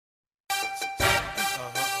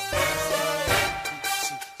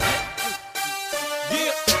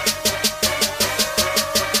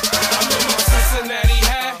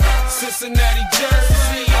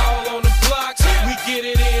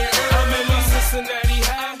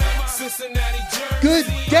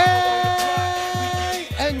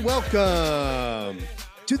Welcome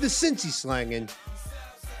to the Cincy Slangin'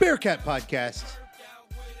 Bearcat Podcast.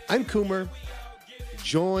 I'm Coomer,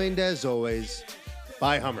 joined as always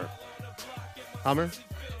by Hummer. Hummer,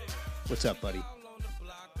 what's up, buddy?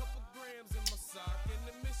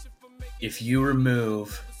 If you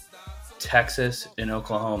remove Texas and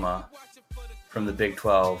Oklahoma from the Big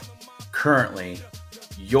 12, currently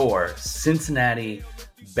your Cincinnati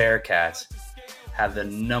Bearcats have the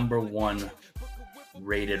number one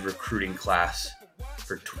rated recruiting class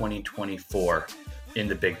for 2024 in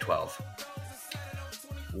the Big 12.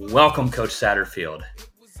 Welcome, Coach Satterfield.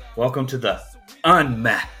 Welcome to the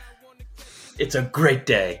Unmat. It's a great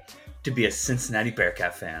day to be a Cincinnati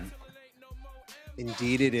Bearcat fan.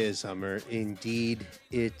 Indeed it is, Hummer. Indeed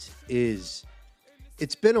it is.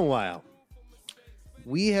 It's been a while.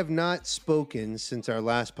 We have not spoken since our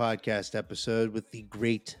last podcast episode with the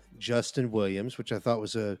great Justin Williams, which I thought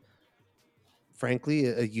was frankly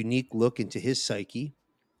a unique look into his psyche.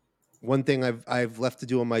 One thing I've left to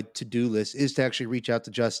do on my to-do list is to actually reach out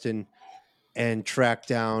to Justin and track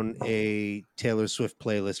down a Taylor Swift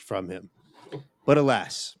playlist from him. But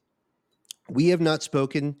alas, we have not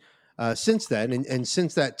spoken since then. And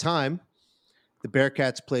since that time, the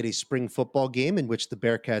Bearcats played a spring football game in which the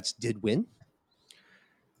Bearcats did win.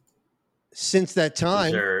 Since that time...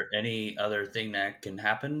 Is there any other thing that can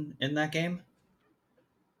happen in that game?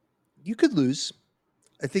 You could lose.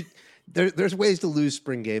 I think there's ways to lose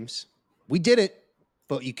spring games. We did it,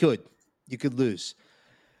 but you could lose.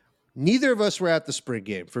 Neither of us were at the spring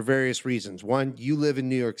game for various reasons. One, you live in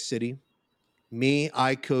New York City. Me,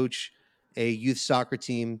 I coach a youth soccer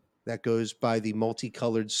team that goes by the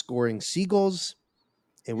multicolored Scoring Seagulls,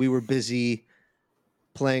 and we were busy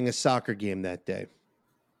playing a soccer game that day.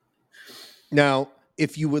 Now,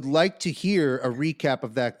 if you would like to hear a recap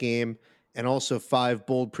of that game and also 5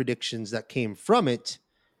 bold predictions that came from it,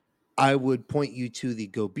 I would point you to the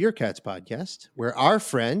Go Bearcats podcast, where our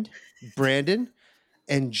friend Brandon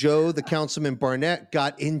and Joe, the Councilman Barnett,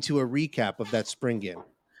 got into a recap of that spring game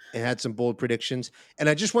and had some bold predictions. And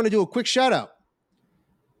I just want to do a quick shout out.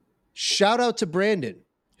 Shout out to Brandon,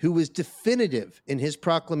 who was definitive in his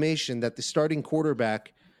proclamation that the starting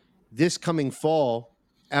quarterback this coming fall,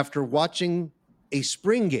 after watching a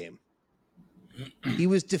spring game, he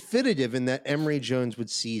was definitive in that Emory Jones would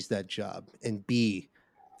seize that job and be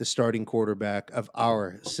the starting quarterback of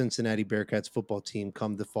our Cincinnati Bearcats football team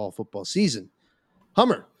come the fall football season.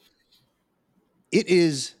 Hummer, it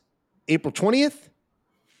is April 20th.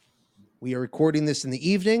 We are recording this in the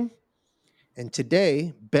evening. And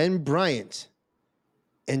today, Ben Bryant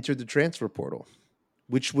entered the transfer portal,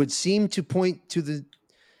 which would seem to point to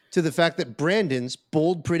the fact that Brandon's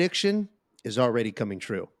bold prediction is already coming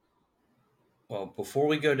true. Well, before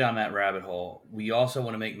we go down that rabbit hole, we also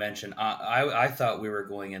want to make mention. I thought we were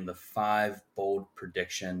going in the 5 bold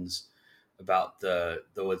predictions about the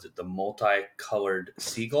multicolored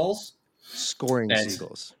seagulls, Scoring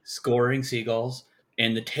Seagulls,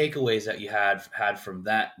 and the takeaways that you had from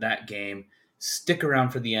that game. Stick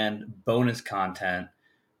around for the end. Bonus content.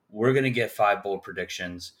 We're gonna get 5 bold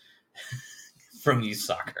predictions from youth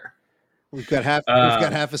soccer. We've got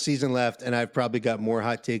half a season left, and I've probably got more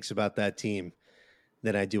hot takes about that team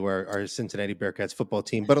than I do our Cincinnati Bearcats football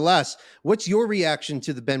team. But alas, what's your reaction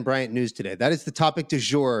to the Ben Bryant news today? That is the topic du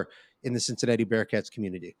jour in the Cincinnati Bearcats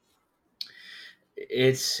community.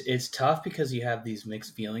 It's tough because you have these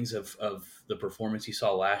mixed feelings of the performance you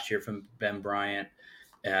saw last year from Ben Bryant.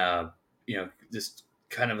 Just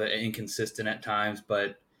kind of inconsistent at times,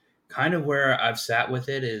 but kind of where I've sat with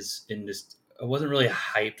it is in just I wasn't really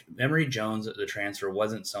hyped. Emory Jones at the transfer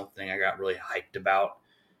wasn't something I got really hyped about.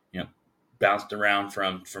 Bounced around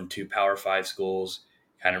from 2 Power 5 schools,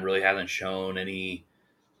 kind of really hasn't shown any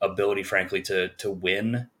ability, frankly, to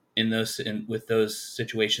win with those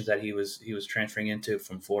situations that he was transferring into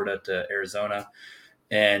from Florida to Arizona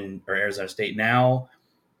or Arizona State. Now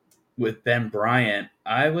with Ben Bryant,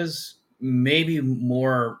 I was maybe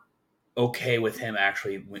more okay with him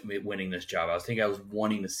actually winning this job. I was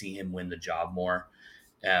wanting to see him win the job more.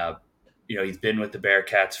 He's been with the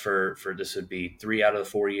Bearcats for this would be 3 out of the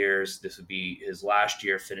 4 years. This would be his last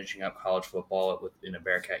year finishing up college football in a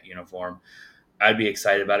Bearcat uniform. I'd be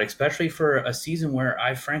excited about it, especially for a season where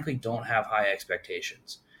I frankly don't have high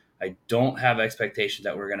expectations. I don't have expectations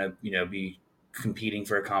that we're going to, be competing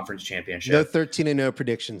for a conference championship. No 13-0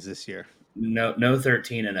 predictions this year. No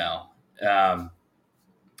 13-0.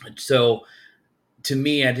 So to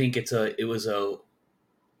me, I think it was a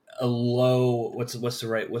low. What's the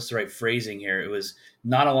right phrasing here? It was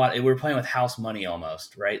not a lot. We're playing with house money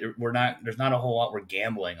almost, right? There's not a whole lot we're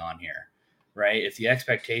gambling on here, right? If the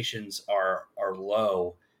expectations are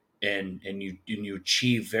low, and you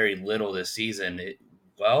achieve very little this season,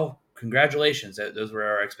 well, congratulations. Those were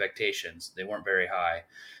our expectations. They weren't very high,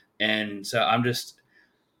 and so I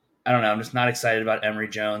don't know. I'm just not excited about Emory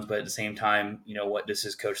Jones, but at the same time, you know what? This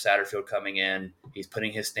is Coach Satterfield coming in. He's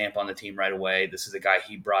putting his stamp on the team right away. This is a guy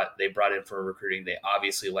they brought in for recruiting. They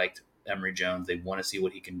obviously liked Emory Jones. They want to see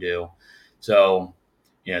what he can do. So,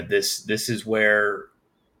 you know, this is where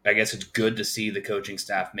I guess it's good to see the coaching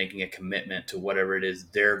staff making a commitment to whatever it is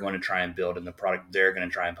they're going to try and build and the product they're going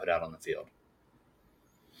to try and put out on the field.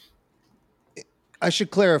 I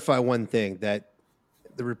should clarify one thing, that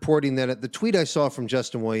the reporting that the tweet I saw from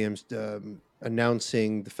Justin Williams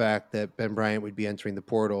announcing the fact that Ben Bryant would be entering the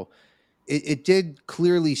portal, it did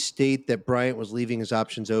clearly state that Bryant was leaving his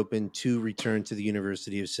options open to return to the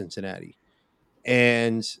University of Cincinnati.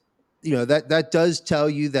 And that does tell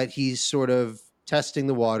you that he's sort of testing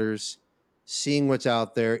the waters, seeing what's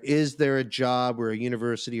out there. Is there a job or a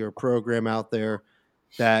university or a program out there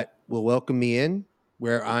that will welcome me in,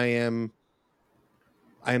 where I am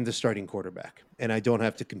the starting quarterback and I don't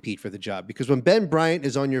have to compete for the job? Because when Ben Bryant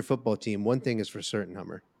is on your football team, one thing is for certain,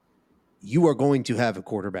 Hummer, you are going to have a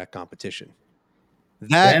quarterback competition.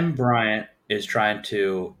 That Ben Bryant is trying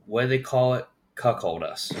to, what do they call it? Cuckold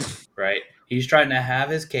us, right? He's trying to have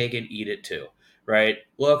his cake and eat it too, right?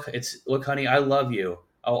 Look, honey, I love you.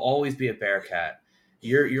 I'll always be a Bearcat.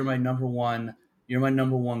 You're my number one. You're my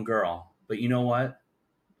number one girl. But you know what?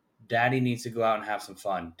 Daddy needs to go out and have some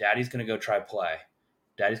fun. Daddy's gonna go try play.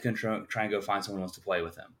 Daddy's gonna try and go find someone who wants to play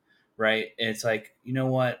with him, right? And it's like, you know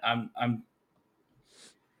what? I'm.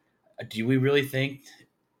 Do we really think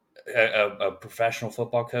a professional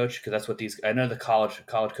football coach, because that's what these, I know the college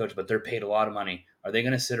coach, but they're paid a lot of money, are they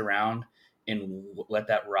going to sit around and let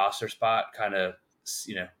that roster spot kind of,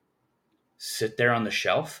 you know, sit there on the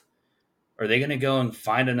shelf? Are they going to go and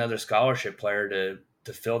find another scholarship player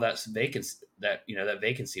to fill that vacancy, that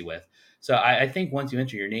vacancy with? So I think once you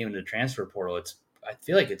enter your name in the transfer portal, I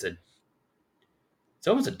feel like it's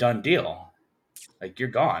almost a done deal. Like, you're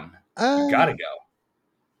gone. You uh, got to go.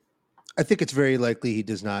 I think it's very likely he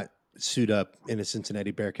does not suit up in a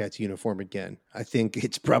Cincinnati Bearcats uniform again. I think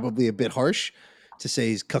it's probably a bit harsh to say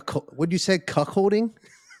he's what did you say, cuckolding?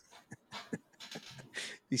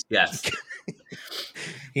 He's- Yes.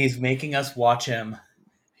 He's making us watch him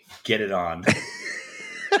get it on.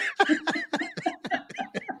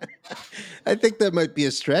 I think that might be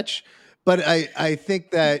a stretch, but I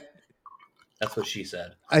think that That's what she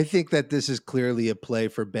said. this is clearly a play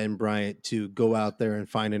for Ben Bryant to go out there and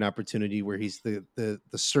find an opportunity where he's the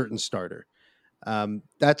certain starter.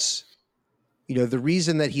 That's the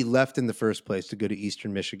reason that he left in the first place to go to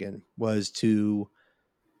Eastern Michigan was to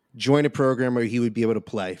join a program where he would be able to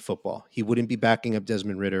play football. He wouldn't be backing up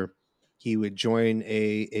Desmond Ritter. He would join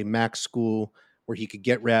a MAC school where he could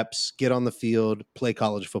get reps, get on the field, play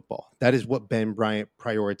college football. That is what Ben Bryant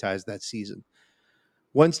prioritized that season.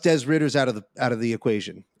 Once Des Ritter's out of the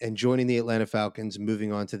equation and joining the Atlanta Falcons and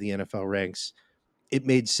moving on to the NFL ranks, it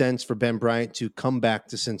made sense for Ben Bryant to come back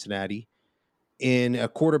to Cincinnati in a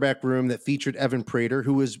quarterback room that featured Evan Prater,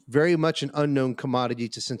 who was very much an unknown commodity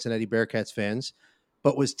to Cincinnati Bearcats fans,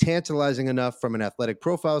 but was tantalizing enough from an athletic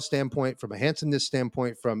profile standpoint, from a handsomeness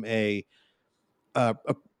standpoint, from a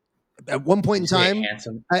at one point Did in you say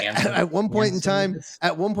time, handsome? at one point in time,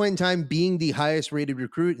 Handsomeness? being the highest rated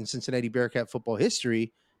recruit in Cincinnati Bearcat football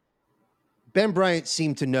history, Ben Bryant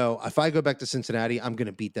seemed to know, if I go back to Cincinnati, I'm going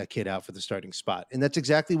to beat that kid out for the starting spot. And that's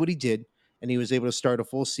exactly what he did. And he was able to start a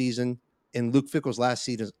full season in Luke Fickell's last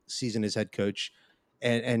season as head coach,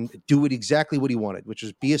 and do it exactly what he wanted, which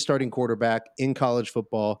was be a starting quarterback in college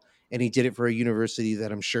football. And he did it for a university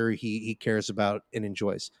that I'm sure he cares about and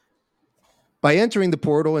enjoys. By entering the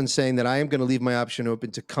portal and saying that I am going to leave my option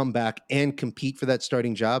open to come back and compete for that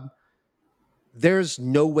starting job, there's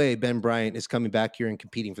no way Ben Bryant is coming back here and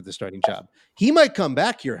competing for the starting job. He might come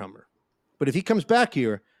back here, Hummer, but if he comes back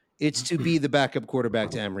here, it's to be the backup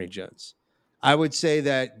quarterback to Emory Jones. I would say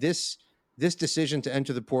that this decision to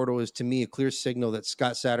enter the portal is, to me, a clear signal that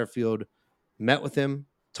Scott Satterfield met with him,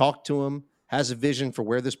 talked to him, has a vision for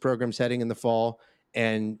where this program's heading in the fall,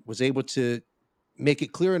 and was able to make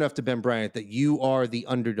it clear enough to Ben Bryant that you are the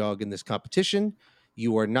underdog in this competition.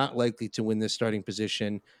 You are not likely to win this starting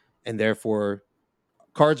position, and therefore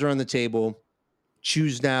cards are on the table.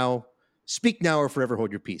 Choose now, speak now, or forever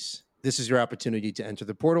hold your peace. This is your opportunity to enter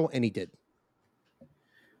the portal, and he did.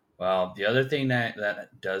 Well, the other thing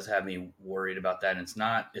that does have me worried about that, and it's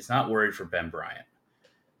not worried for Ben Bryant.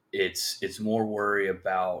 It's more worry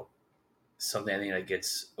about something I think that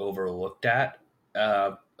gets overlooked at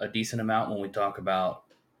a decent amount when we talk about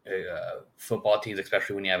football teams,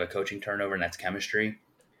 especially when you have a coaching turnover, and that's chemistry.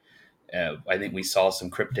 I think we saw some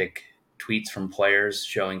cryptic tweets from players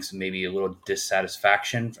showing some maybe a little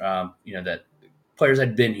dissatisfaction. That players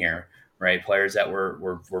had been here, right? Players that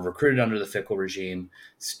were recruited under the Fickle regime,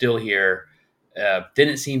 still here,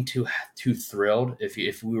 didn't seem too thrilled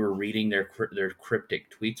if we were reading their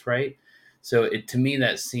cryptic tweets right. So to me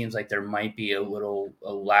that seems like there might be a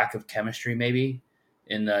lack of chemistry maybe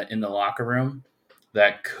in the locker room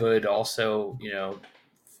that could also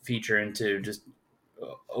feature into just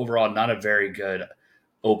overall not a very good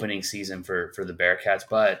opening season for the Bearcats.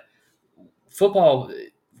 But football,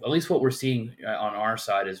 at least what we're seeing on our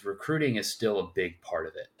side, is recruiting is still a big part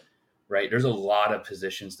of it, right? There's a lot of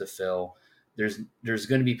positions to fill. There's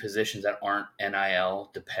going to be positions that aren't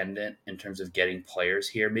NIL dependent in terms of getting players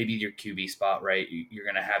here. Maybe your QB spot, right? You're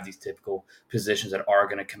going to have these typical positions that are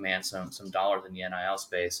going to command some dollars in the NIL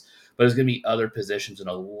space, but there's going to be other positions and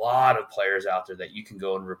a lot of players out there that you can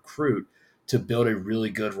go and recruit to build a really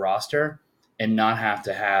good roster and not have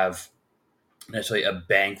to have necessarily a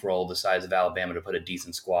bankroll the size of Alabama to put a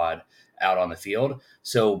decent squad out on the field.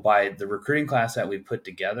 So by the recruiting class that we put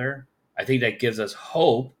together, I think that gives us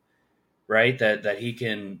hope, right? That he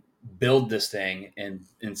can build this thing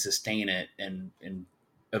and sustain it and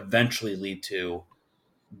eventually lead to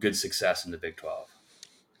good success in the Big 12.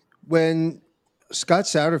 When Scott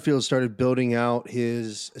Satterfield started building out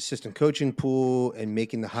his assistant coaching pool and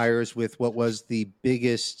making the hires with what was the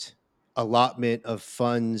biggest allotment of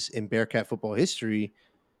funds in Bearcat football history,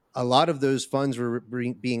 a lot of those funds were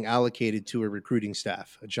being allocated to a recruiting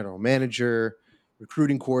staff, a general manager,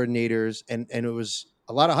 recruiting coordinators, and it was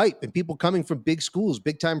a lot of hype and people coming from big schools,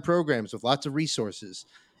 big time programs with lots of resources,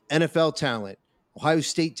 NFL talent, Ohio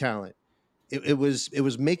State talent. It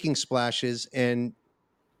was making splashes, and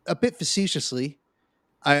a bit facetiously,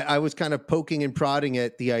 I was kind of poking and prodding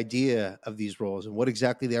at the idea of these roles and what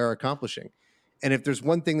exactly they are accomplishing. And if there's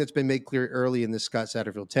one thing that's been made clear early in the Scott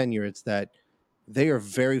Satterfield tenure, it's that they are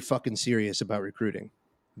very fucking serious about recruiting.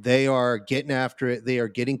 They are getting after it. They are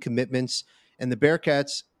getting commitments. And the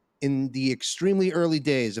Bearcats, in the extremely early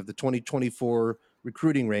days of the 2024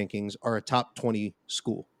 recruiting rankings, are a top 20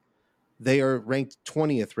 school. They are ranked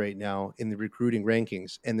 20th right now in the recruiting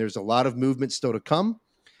rankings. And there's a lot of movement still to come.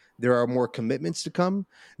 There are more commitments to come.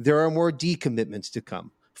 There are more decommitments to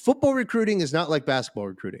come. Football recruiting is not like basketball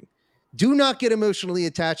recruiting. Do not get emotionally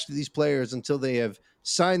attached to these players until they have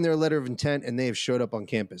signed their letter of intent and they have showed up on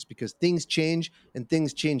campus, because things change and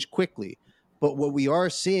things change quickly. But what we are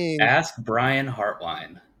seeing, Ask Brian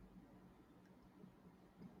Hartline.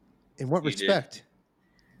 in what You did respect?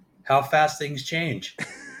 how fast things change.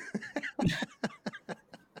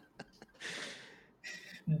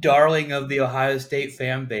 Darling of the Ohio State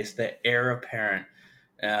fan base, the heir apparent.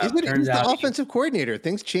 Turns He's the out offensive coordinator.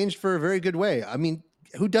 Things changed for a very good way. I mean,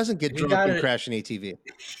 who doesn't get he drunk got and it. crash an ATV?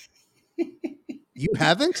 You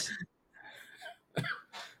haven't?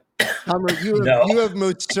 Hummer, No, you have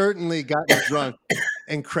most certainly gotten drunk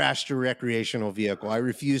and crashed a recreational vehicle. I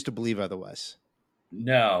refuse to believe otherwise.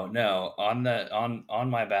 no. On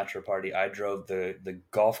my bachelor party, I drove the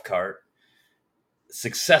golf cart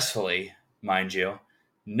successfully, mind you.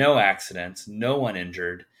 No accidents, no one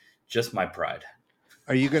injured, just my pride.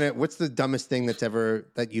 Are you gonna? What's the dumbest thing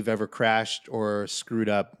that you've ever crashed or screwed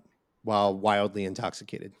up while wildly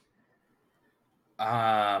intoxicated?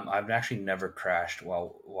 I've actually never crashed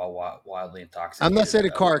while wildly I'm not intoxicated saying a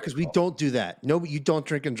at a car because we vehicle. don't do that. No, you don't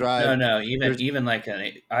drink and drive. No. There's Even like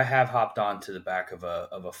I have hopped onto the back of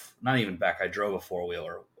a not even back. I drove a four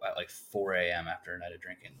wheeler at like 4 a.m. after a night of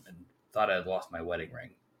drinking and thought I had lost my wedding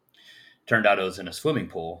ring. Turned out it was in a swimming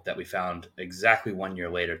pool that we found exactly 1 year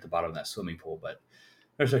later at the bottom of that swimming pool. But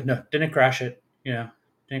I was like, no, didn't crash it.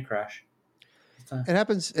 Didn't crash. It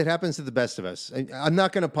happens. It happens to the best of us. I'm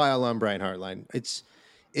not going to pile on Brian Hartline.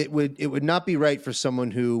 It would not be right for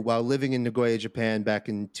someone who, while living in Nagoya, Japan, back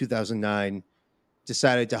in 2009,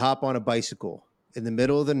 decided to hop on a bicycle in the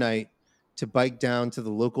middle of the night to bike down to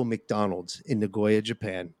the local McDonald's in Nagoya,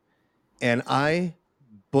 Japan. And I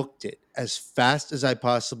booked it as fast as I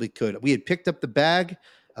possibly could. We had picked up the bag.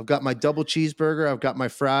 I've got my double cheeseburger. I've got my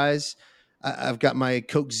fries. I've got my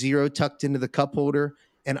Coke Zero tucked into the cup holder.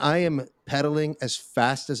 And I am pedaling as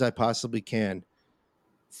fast as I possibly can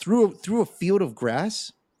through a field of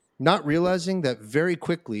grass, not realizing that very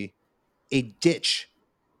quickly a ditch,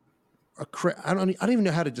 I don't even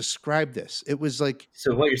know how to describe this. It was like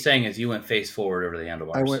So what you're saying is you went face forward over the I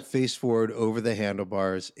handlebars. went face forward over the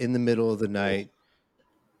handlebars in the middle of the Cool. night,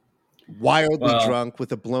 wildly Well, drunk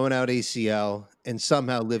with a blown out ACL, and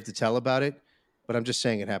somehow lived to tell about it. But I'm just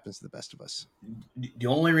saying it happens to the best of us. the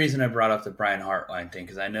only reason I brought up the Brian Hartline thing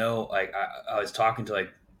because I know like I was talking to like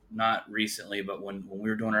not recently, but when we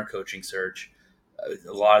were doing our coaching search,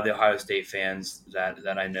 a lot of the Ohio State fans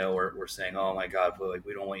that I know were saying, "Oh my God, like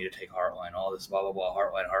we don't want you to take Hartline, all this blah blah blah,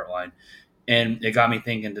 Hartline." And it got me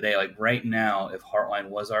thinking today, like right now, if Hartline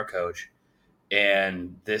was our coach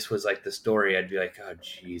and this was like the story, I'd be like, "Oh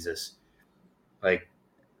Jesus!" Like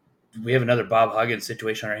we have another Bob Huggins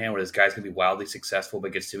situation on our hand where this guy's gonna be wildly successful,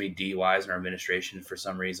 but gets too many DUIs in our administration for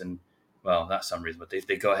some reason. Well, not some reason, but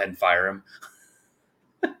they go ahead and fire him.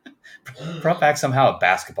 Brought back somehow a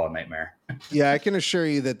basketball nightmare. Yeah, I can assure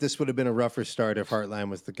you that this would have been a rougher start if Hartline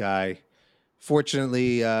was the guy.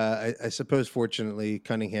 Fortunately, I suppose fortunately,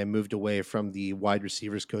 Cunningham moved away from the wide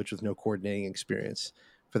receivers coach with no coordinating experience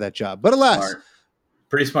for that job. But alas, Smart,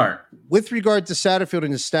 pretty smart. with regard to Satterfield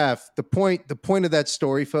and his staff, the point of that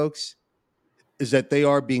story, folks, is that they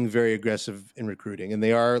are being very aggressive in recruiting and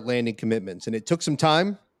they are landing commitments. And it took some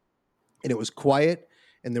time and it was quiet.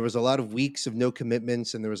 And there was a lot of weeks of no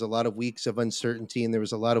commitments and there was a lot of weeks of uncertainty and there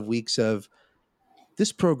was a lot of weeks of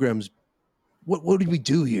this program's what did we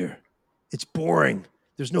do here? It's boring.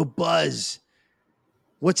 There's no buzz.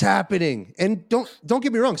 What's happening? And don't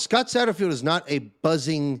get me wrong, Scott Satterfield is not a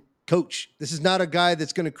buzzing coach. This is not a guy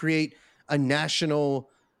that's going to create a national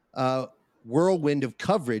whirlwind of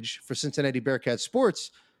coverage for Cincinnati Bearcat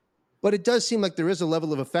sports. But it does seem like there is a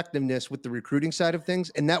level of effectiveness with the recruiting side of things,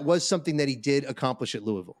 and that was something that he did accomplish at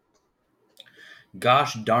Louisville.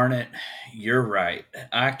 Gosh darn it, you're right.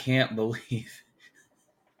 I can't believe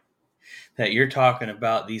that you're talking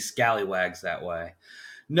about these scallywags that way.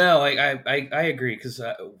 No, I agree because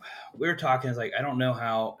we were talking. It's like I don't know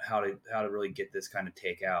how to really get this kind of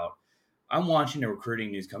take out. I'm watching the recruiting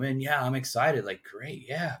news come in. Yeah, I'm excited. Like, great.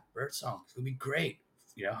 Yeah, Birdsong. It's gonna be great.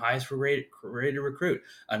 Highest rated recruit.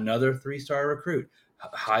 Another 3-star recruit.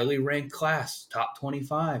 Highly ranked class. Top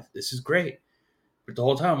 25. This is great. But the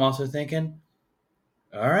whole time I'm also thinking,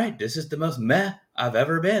 all right, this is the most meh I've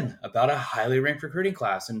ever been about a highly ranked recruiting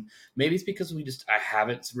class. And maybe it's because I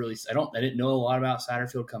haven't really, I didn't know a lot about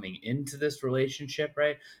Satterfield coming into this relationship,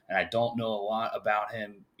 right? And I don't know a lot about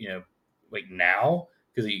him, like now,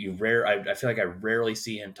 because I feel like I rarely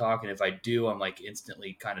see him talk. And if I do, I'm like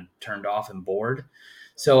instantly kind of turned off and bored.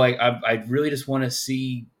 So like, I really just want to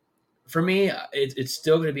see, for me, it's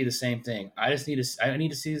still going to be the same thing. I need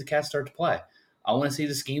to see the Cats start to play. I want to see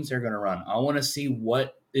the schemes they're going to run. I want to see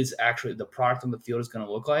what is actually the product on the field is going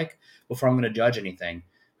to look like before I'm going to judge anything.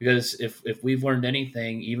 Because if we've learned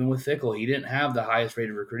anything, even with Fickle, he didn't have the highest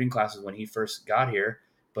rated recruiting classes when he first got here,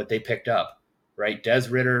 but they picked up, right? Des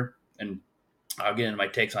Ritter, and I'll get into my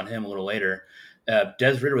takes on him a little later.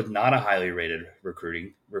 Des Ritter was not a highly rated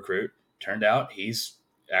recruit. Turned out he's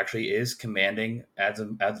actually is commanding at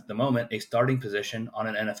the moment a starting position on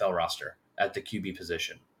an NFL roster at the QB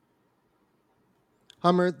position.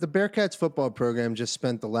 Hummer, the Bearcats football program just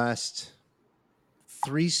spent the last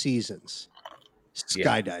 3 seasons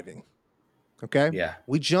skydiving. Okay? Yeah.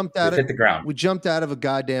 We jumped We've out of hit the ground. we jumped out of a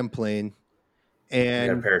goddamn plane We got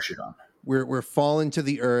a and parachute on. we're falling to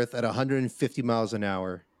the earth at 150 miles an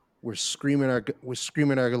hour. We're screaming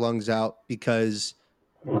our lungs out because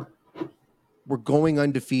we're going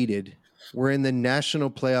undefeated. We're in the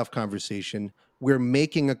national playoff conversation. We're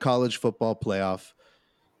making a college football playoff.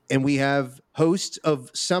 And we have hosts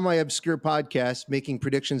of semi-obscure podcasts making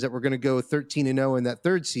predictions that we're going to go 13-0 in that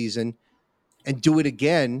third season and do it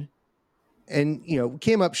again. And, we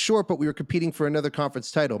came up short, but we were competing for another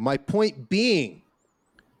conference title. My point being,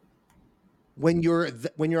 when you're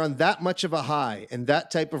on that much of a high and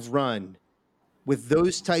that type of run with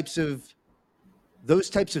those types of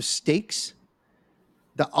stakes,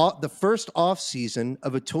 the first off season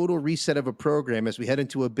of a total reset of a program as we head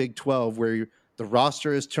into a Big 12 where the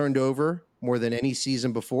roster is turned over more than any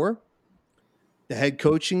season before. The head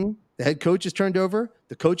coach is turned over.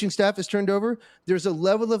 The coaching staff is turned over. There's a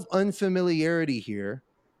level of unfamiliarity here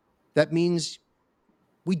that means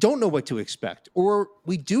we don't know what to expect, or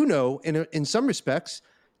we do know in some respects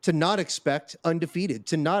to not expect undefeated,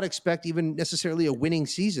 to not expect even necessarily a winning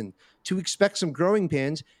season, to expect some growing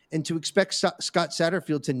pains, and to expect Scott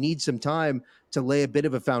Satterfield to need some time to lay a bit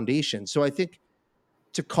of a foundation. So I think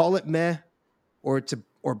to call it meh or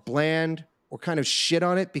bland or kind of shit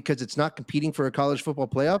on it because it's not competing for a college football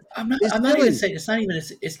playoff I'm not. is I'm not even silly. saying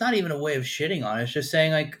it's not even a way of shitting on it. It's just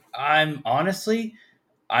saying like I'm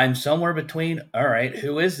somewhere between. All right,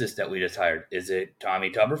 who is this that we just hired? Is it Tommy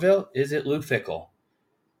Tuberville? Is it Luke Fickle?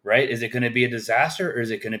 Right? Is it going to be a disaster or is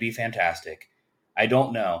it going to be fantastic? I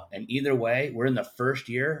don't know. And either way, we're in the first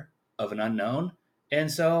year of an unknown.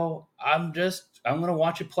 And so I'm going to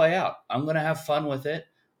watch it play out. I'm going to have fun with it.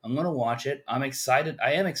 I'm going to watch it. I'm excited.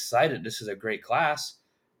 I am excited. This is a great class,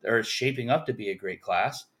 or it's shaping up to be a great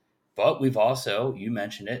class. But we've also, you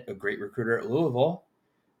mentioned it, a great recruiter at Louisville.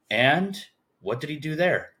 And what did he do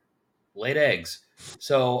there? Laid eggs.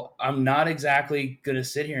 So I'm not exactly going to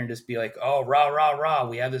sit here and just be like, oh, rah, rah, rah.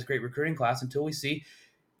 We have this great recruiting class until we see,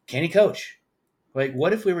 can he coach? Like,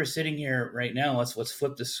 what if we were sitting here right now? Let's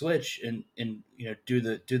flip the switch and do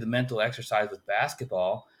the mental exercise with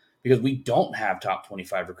basketball, because we don't have top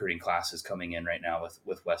 25 recruiting classes coming in right now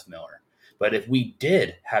with Wes Miller. But if we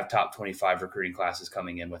did have top 25 recruiting classes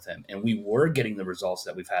coming in with him, and we were getting the results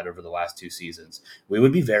that we've had over the last 2 seasons, we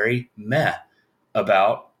would be very meh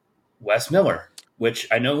about Wes Miller, which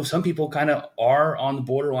I know some people kind of are on the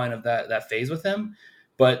borderline of that phase with him.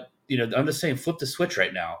 But I'm just saying, flip the switch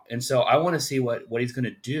right now. And so I want to see what he's going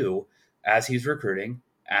to do as he's recruiting,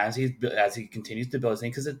 as he continues to build his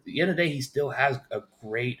thing. Because at the end of the day, he still has a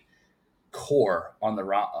great core on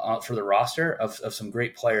for the roster of some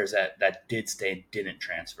great players that did stay, didn't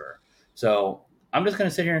transfer. So I'm just going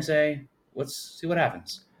to sit here and say, let's see what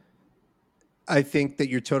happens. I think that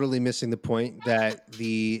you're totally missing the point that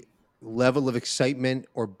the level of excitement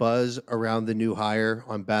or buzz around the new hire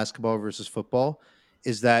on basketball versus football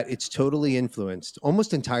is that it's totally influenced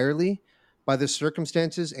almost entirely by the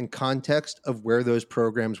circumstances and context of where those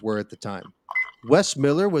programs were at the time. Wes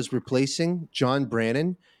Miller was replacing John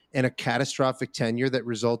Brannon in a catastrophic tenure that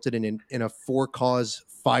resulted in a for-cause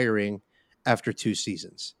firing after 2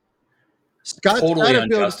 seasons. Scott Totally Satterfield,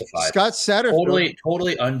 unjustified. Scott Satterfield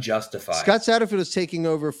Totally unjustified. Scott Satterfield is taking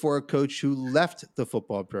over for a coach who left the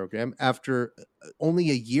football program after only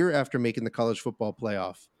a year after making the college football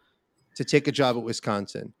playoff to take a job at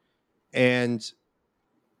Wisconsin. And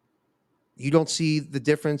you don't see the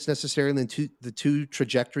difference necessarily in the two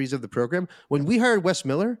trajectories of the program. When we hired Wes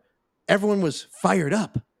Miller, everyone was fired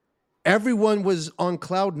up. Everyone was on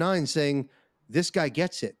cloud nine saying, this guy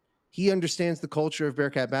gets it. He understands the culture of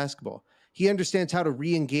Bearcat basketball. He understands how to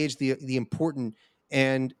re-engage the important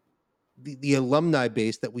and the alumni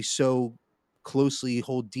base that we so closely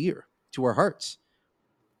hold dear to our hearts.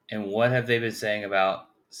 And what have they been saying about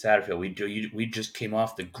Satterfield? We just came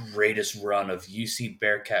off the greatest run of UC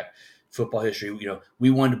Bearcat football history. We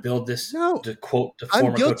wanted to build this, No, to quote the I'm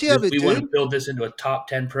former coach, guilty of it, we want to dude. build this into a top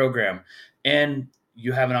 10 program. And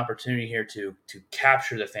you have an opportunity here to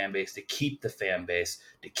capture the fan base, to keep the fan base,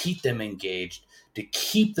 to keep them engaged, to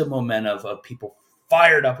keep the momentum of people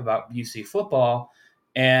fired up about UC football.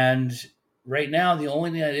 And right now, the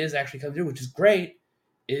only thing that is actually coming through, which is great,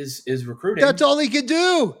 is That's recruiting. all he could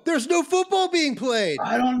do. There's no football being played.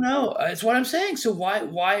 I don't know. That's what I'm saying. So why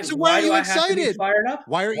why So why why aren't do you I have to be excited? fired up?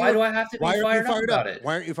 Why aren't Why you do I have to be why aren't you fired up fired up? about it?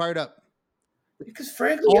 Why aren't you fired up? Because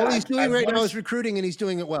frankly, All he's I doing right want now to. is recruiting and he's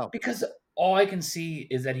doing it well. Because all I can see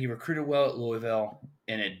is that he recruited well at Louisville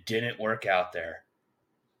and it didn't work out there.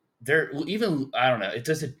 Even I don't know.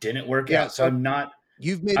 It didn't work Yeah, out. So so I'm not.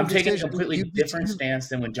 you've made a I'm taking a decision. completely different stance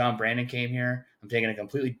than when John Brandon came here. I'm taking a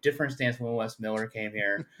completely different stance when Wes Miller came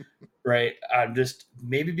here. Right? I'm just,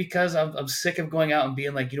 maybe because I'm sick of going out and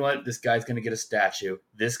being like, you know what, this guy's going to get a statue.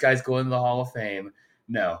 This guy's going to the Hall of Fame.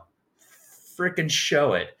 No, freaking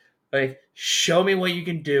show it. Like, show me what you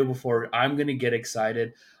can do before I'm going to get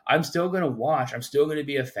excited. I'm still going to watch. I'm still going to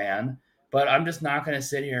be a fan, but I'm just not going to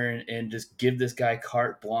sit here and just give this guy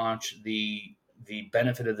carte blanche, the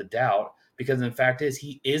benefit of the doubt, because the fact is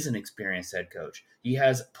he is an experienced head coach. He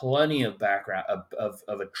has plenty of background of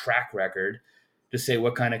a track record to say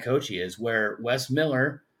what kind of coach he is. Where Wes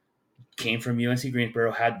Miller came from UNC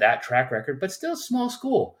Greensboro, had that track record, but still a small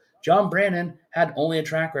school. John Brandon had only a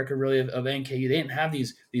track record really of NKU. They didn't have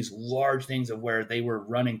these large things of where they were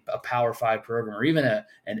running a Power Five program or even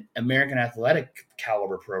an American Athletic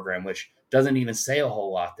caliber program, which doesn't even say a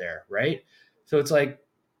whole lot there, right? So it's like,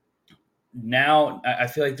 now I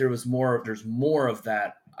feel like there's more of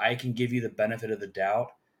that. I can give you the benefit of the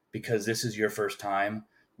doubt because this is your first time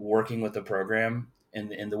working with the program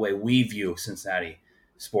in the way we view Cincinnati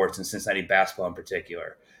sports and Cincinnati basketball in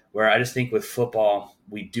particular. Where I just think with football,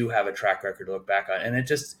 we do have a track record to look back on. And it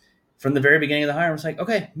just, from the very beginning of the hire, I was like,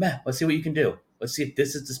 okay, let's see what you can do. Let's see if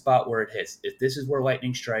this is the spot where it hits. If this is where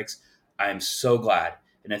lightning strikes, I am so glad.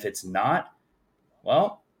 And if it's not,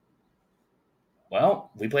 well,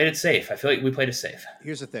 we played it safe. I feel like we played it safe.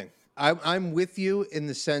 Here's the thing. I'm with you in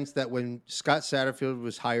the sense that when Scott Satterfield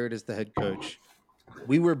was hired as the head coach,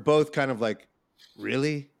 we were both kind of like,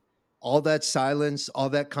 really? All that silence, all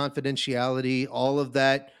that confidentiality, all of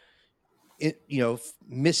that,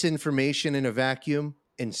 misinformation in a vacuum.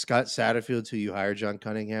 And Scott Satterfield, who you hired, John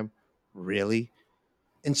Cunningham, really?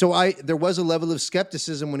 And so there was a level of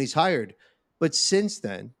skepticism when he's hired. But since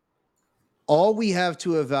then, all we have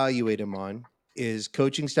to evaluate him on is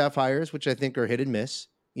coaching staff hires, which I think are hit and miss.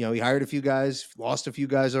 He hired a few guys, lost a few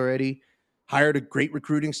guys already, hired a great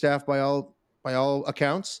recruiting staff by all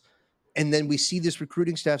accounts, and then we see this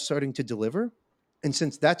recruiting staff starting to deliver. And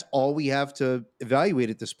since that's all we have to evaluate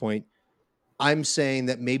at this point, I'm saying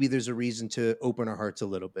that maybe there's a reason to open our hearts a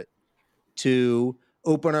little bit, to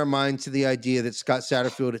open our minds to the idea that Scott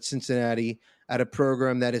Satterfield at Cincinnati, at a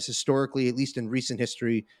program that has historically, at least in recent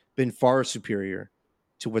history, been far superior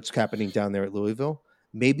to what's happening down there at Louisville.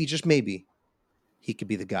 Maybe, just maybe, he could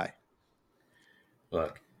be the guy.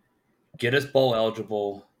 Look, get us bowl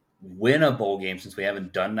eligible, win a bowl game since we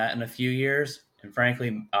haven't done that in a few years, and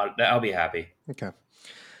frankly, I'll be happy. Okay.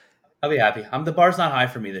 I'll be happy. The bar's not high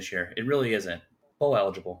for me this year. It really isn't. Bowl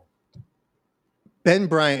eligible. Ben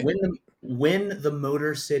Bryant. Win the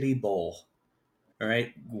Motor City Bowl. All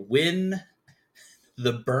right. Win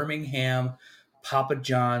the Birmingham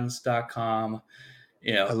PapaJohns.com,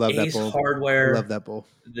 I love that Ace bowl. I Hardware, love that bowl.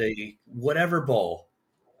 the whatever bowl.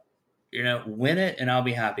 Win it and I'll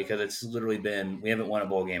be happy because it's literally been we haven't won a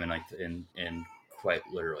bowl game in quite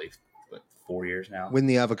literally 4 years now. Win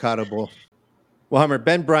the Avocado Bowl. Well, Hummer,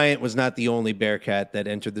 Ben Bryant was not the only Bearcat that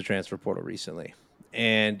entered the transfer portal recently.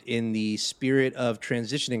 And in the spirit of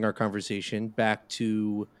transitioning our conversation back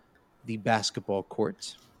to the basketball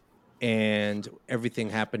court and everything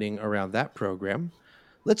happening around that program,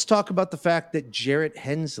 let's talk about the fact that Jarrett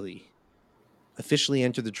Hensley officially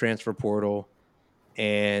entered the transfer portal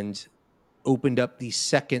and opened up the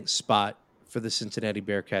second spot for the Cincinnati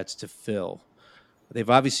Bearcats to fill. They've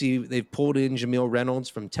pulled in Jamil Reynolds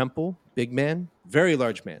from Temple, big man, very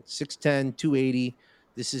large man, 6'10", 280.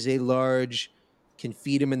 This is a large, can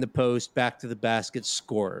feed him in the post, back to the basket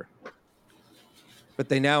scorer. But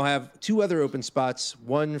they now have two other open spots,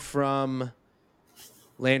 one from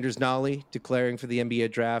Landers Nolly declaring for the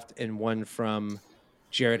NBA draft and one from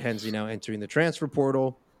Jarrett Hensley now entering the transfer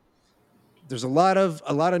portal. There's a lot of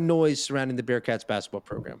noise surrounding the Bearcats basketball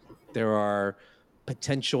program. There are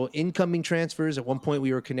potential incoming transfers. At one point,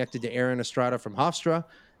 we were connected to Aaron Estrada from Hofstra.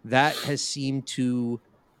 That has seemed to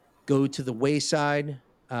go to the wayside,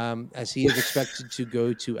 as he is expected to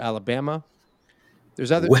go to Alabama.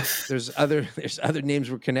 There's other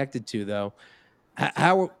names we're connected to, though.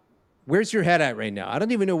 Where's your head at right now? I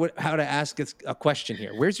don't even know how to ask a question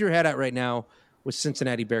here. Where's your head at right now with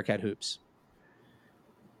Cincinnati Bearcat hoops?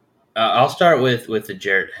 I'll start with the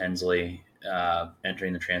Jarrett Hensley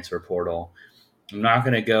entering the transfer portal. I'm not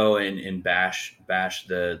going to go and bash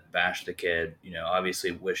the kid.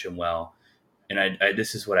 Obviously wish him well. And I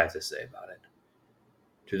this is what I have to say about it.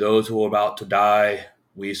 To those who are about to die,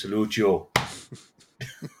 we salute you.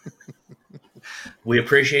 We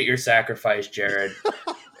appreciate your sacrifice, Jared.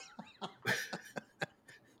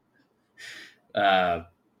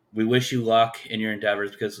 We wish you luck in your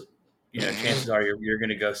endeavors because chances are you're going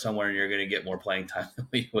to go somewhere and you're going to get more playing time than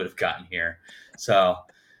we would have gotten here. So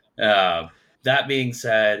that being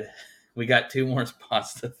said, we got two more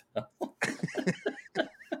spots to fill.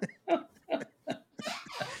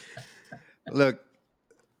 Look,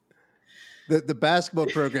 the basketball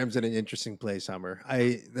program's in an interesting place, Hummer.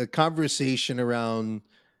 The conversation around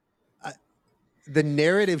the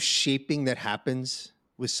narrative shaping that happens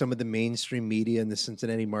with some of the mainstream media in the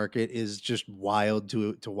Cincinnati market is just wild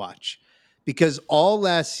to watch. Because all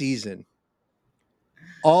last season,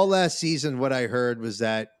 what I heard was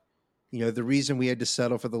that, the reason we had to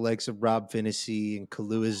settle for the likes of Rob Finney and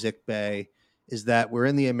Kalua Zikbe is that we're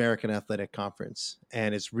in the American Athletic Conference,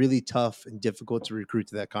 and it's really tough and difficult to recruit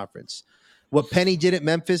to that conference. What Penny did at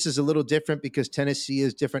Memphis is a little different because Tennessee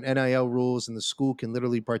has different NIL rules, and the school can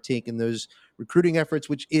literally partake in those recruiting efforts,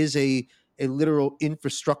 which is a literal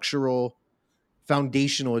infrastructural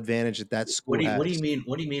foundational advantage that school has. What do you mean?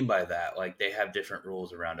 What do you mean by that? Like they have different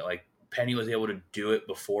rules around it. Like Penny was able to do it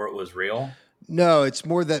before it was real. No, it's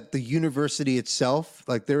more that the university itself,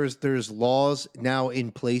 like there's laws now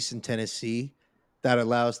in place in Tennessee that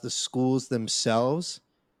allows the schools themselves.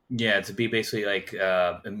 Yeah, to be basically like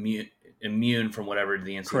immune from whatever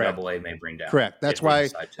the NCAA may bring down. Correct. That's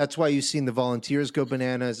why you've seen the Volunteers go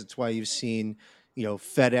bananas. It's why you've seen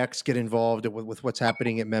FedEx get involved with what's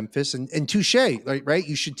happening at Memphis and touche, right?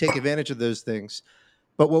 You should take advantage of those things.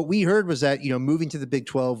 But what we heard was that moving to the Big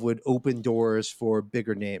 12 would open doors for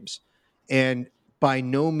bigger names. And by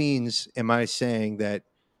no means am I saying that,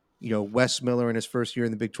 Wes Miller in his first year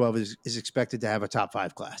in the Big 12 is expected to have a top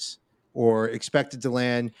 5 class or expected to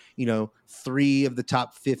land, 3 of the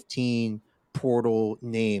top 15 portal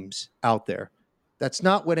names out there. That's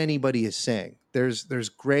not what anybody is saying. There's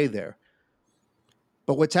gray there.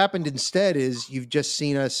 But what's happened instead is you've just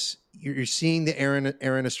seen you're seeing the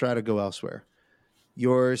Aaron Estrada go elsewhere.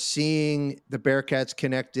 You're seeing the Bearcats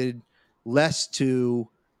connected less to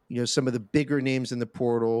some of the bigger names in the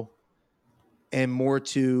portal, and more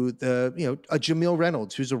to the, a Jamil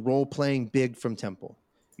Reynolds, who's a role playing big from Temple.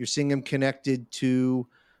 You're seeing him connected to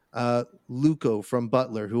Luco from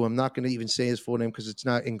Butler, who I'm not going to even say his full name because it's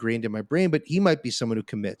not ingrained in my brain, but he might be someone who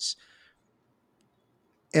commits.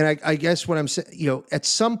 And I guess what I'm saying, at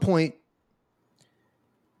some point,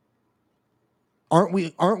 aren't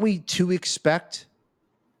we to expect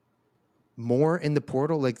more in the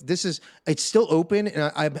portal? Like it's still open,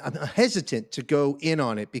 and I'm hesitant to go in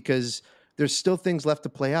on it because there's still things left to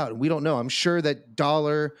play out, and we don't know. I'm sure that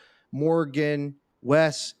Dollar, Morgan,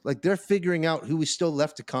 Wes, like they're figuring out who is still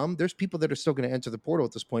left to come. There's people that are still going to enter the portal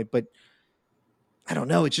at this point, but I don't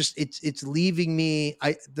know. It's just it's leaving me.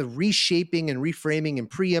 The reshaping and reframing and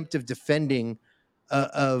preemptive defending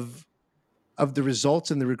of the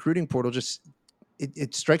results in the recruiting portal just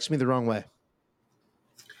it strikes me the wrong way.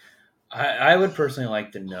 I would personally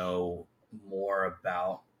like to know more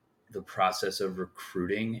about the process of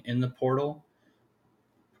recruiting in the portal.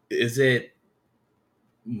 Is it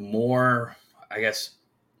more, I guess,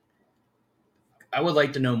 I would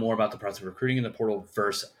like to know more about the process of recruiting in the portal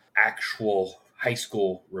versus actual high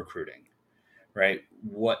school recruiting, right?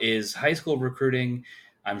 What is high school recruiting?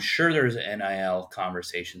 I'm sure there's NIL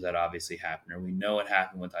conversations that obviously happen, or we know it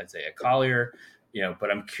happened with Isaiah Collier, but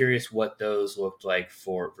I'm curious what those looked like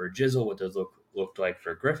for Jizzle, what those looked like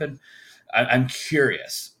for Griffin. I'm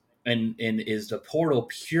curious. And is the portal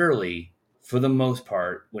purely, for the most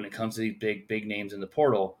part, when it comes to these big names in the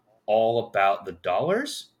portal, all about the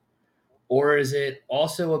dollars? Or is it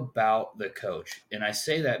also about the coach? And I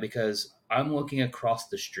say that because I'm looking across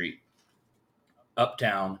the street,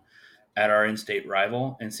 uptown, at our in-state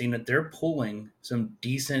rival and seeing that they're pulling some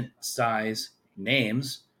decent size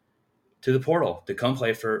names to the portal to come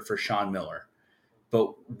play for Sean Miller.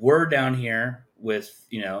 But we're down here with,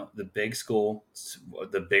 the big school,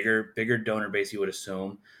 the bigger donor base, you would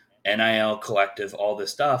assume, NIL collective, all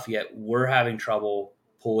this stuff, yet we're having trouble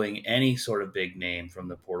pulling any sort of big name from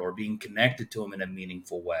the portal or being connected to them in a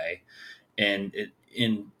meaningful way. And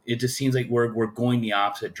it just seems like we're going the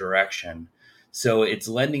opposite direction. So it's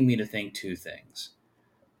lending me to think two things.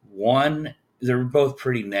 One, they're both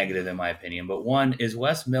pretty negative in my opinion, but one is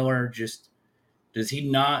Wes Miller just does he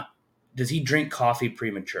drink coffee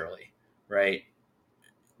prematurely, right?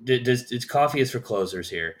 Does coffee is for closers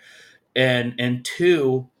here, and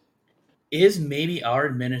two, is maybe our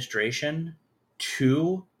administration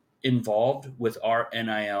too involved with our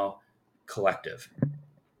NIL collective?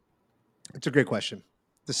 It's a great question.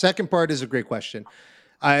 The second part is a great question.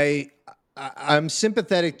 I I'm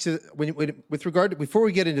sympathetic to with regard to, before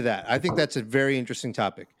we get into that. I think that's a very interesting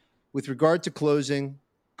topic. With regard to closing,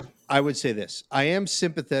 I would say this. I am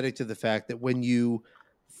sympathetic to the fact that when you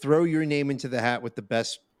throw your name into the hat with the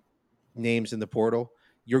best names in the portal,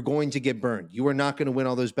 you're going to get burned. You are not going to win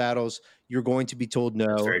all those battles. You're going to be told That's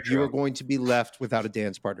no. very You are true. going to be left without a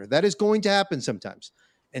dance partner. That is going to happen sometimes.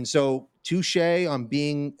 And so, touche on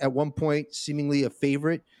being at one point seemingly a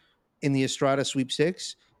favorite in the Estrada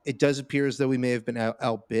sweepstakes. It does appear as though we may have been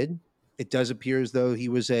outbid. It does appear as though he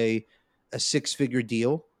was a six-figure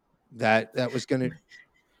deal that was going to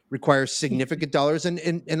require significant dollars, and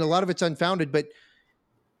a lot of it's unfounded. But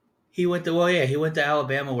He went to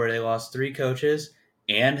Alabama where they lost three coaches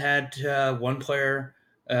and had one player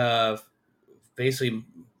uh, basically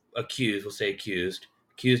accused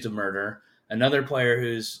of murder. Another player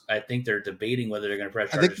who's, I think they're debating whether they're going to press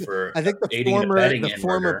I think charges for I think the aiding and former abetting the in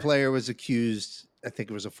former murder. player was accused. I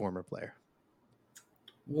think it was a former player.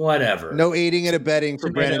 Whatever. No aiding and abetting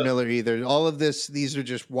for Brandon Tomato, Miller either. All of these are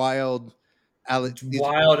just wild. These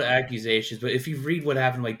wild accusations. But if you read what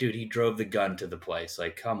happened, like, dude, he drove the gun to the place.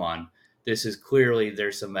 Like, come on. This is clearly,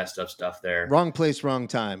 there's some messed up stuff there. wrong place, wrong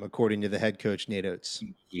time, according to the head coach Nate Oates.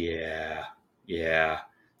 Yeah. Yeah.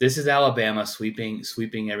 This is Alabama sweeping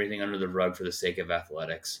everything under the rug for the sake of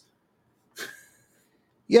athletics.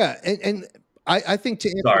 Yeah, and I think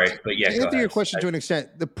Sorry, but yeah, to go answer your ahead. question to an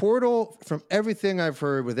extent, the portal, from everything I've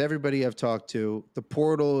heard with everybody I've talked to, the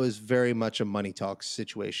portal is very much a money talk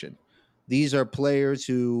situation. These are players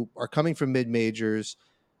who are coming from mid majors.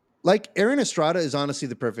 Like Aaron Estrada is honestly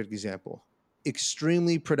the perfect example.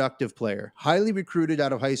 Extremely productive player, highly recruited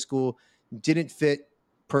out of high school, didn't fit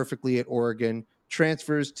perfectly at Oregon,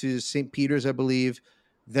 transfers to St. Peter's, I believe,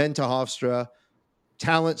 then to Hofstra.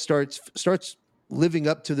 Talent starts living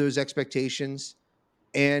up to those expectations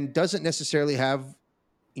and doesn't necessarily have,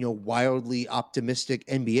 wildly optimistic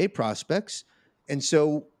NBA prospects. And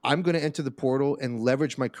so I'm going to enter the portal and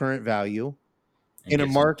leverage my current value And in a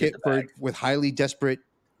get market the bag. with highly desperate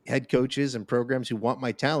head coaches and programs who want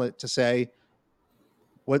my talent to say,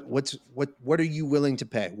 What are you willing to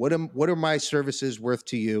pay? What are my services worth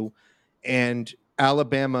to you? And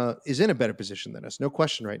Alabama is in a better position than us, no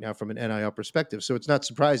question, right now from an NIL perspective. So it's not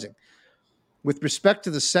surprising. With respect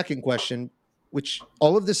to the second question, which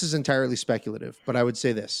all of this is entirely speculative, but I would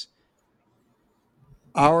say this: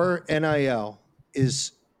 our NIL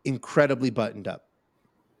is incredibly buttoned up.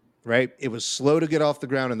 Right? It was slow to get off the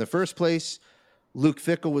ground in the first place. Luke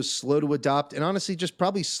Fickell was slow to adopt, and honestly, just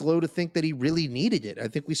probably slow to think that he really needed it. I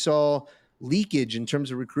think we saw leakage in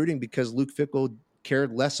terms of recruiting because Luke Fickell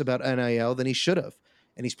cared less about NIL than he should have.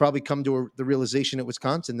 And he's probably come to the realization at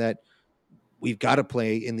Wisconsin that we've got to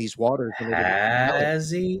play in these waters in order to be relevant.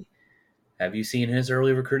 Has he? Have you seen his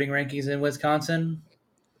early recruiting rankings in Wisconsin?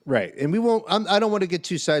 Right. And we won't, I don't want to get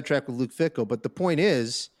too sidetracked with Luke Fickell, but the point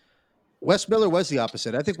is, Wes Miller was the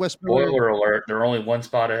opposite. I think Wes Miller, Spoiler alert, they're only one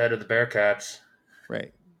spot ahead of the Bearcats.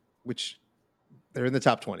 right, which they're in the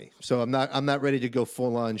top 20. So I'm not ready to go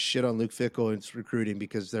full on shit on Luke Fickell and its recruiting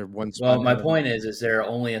because they're one spot Well, my ahead. point is they're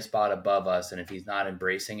only a spot above us, and if he's not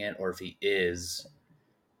embracing it, or if he is,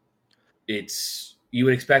 it's you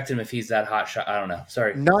would expect him if he's that hot shot. I don't know.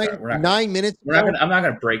 Sorry, Nine sorry, we're not gonna. 9 minutes We're not ago, gonna. I'm not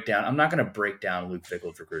gonna break down. I'm not gonna break down Luke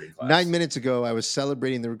Fickell's recruiting nine class. minutes ago, I was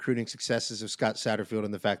celebrating the recruiting successes of Scott Satterfield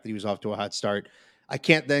and the fact that he was off to a hot start. I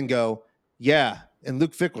can't then go, yeah, and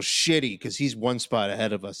Luke Fickell's shitty because he's one spot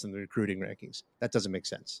ahead of us in the recruiting rankings. That doesn't make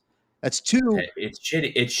sense. That's two. It's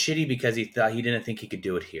shitty. It's shitty because he didn't think he could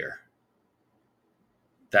do it here.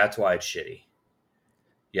 That's why it's shitty.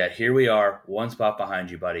 Yet here we are, one spot behind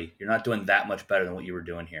you, buddy. You're not doing that much better than what you were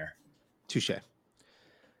doing here. Touche.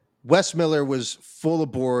 Wes Miller was full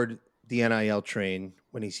aboard the NIL train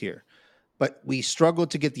when he's here, but we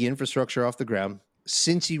struggled to get the infrastructure off the ground.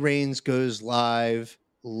 Cincy Reigns goes live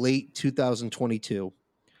late 2022.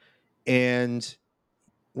 And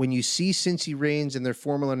when you see Cincy Reigns and their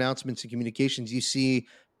formal announcements and communications, you see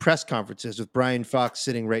press conferences with Brian Fox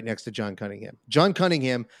sitting right next to John Cunningham. John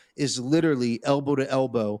Cunningham is literally elbow to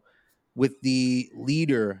elbow with the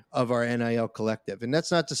leader of our NIL collective. And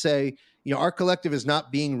that's not to say, our collective is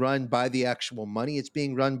not being run by the actual money. It's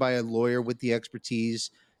being run by a lawyer with the expertise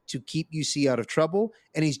to keep UC out of trouble.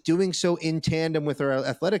 And he's doing so in tandem with our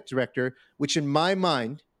athletic director, which in my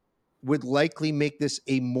mind would likely make this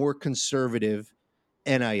a more conservative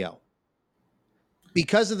NIL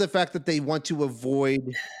because of the fact that they want to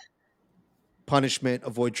avoid punishment,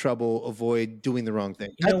 avoid trouble, avoid doing the wrong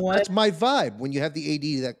thing. You know what? That's my vibe when you have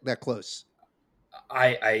the AD that close.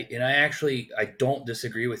 I don't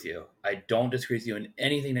disagree with you. I don't disagree with you in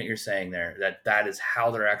anything that you're saying there. That is how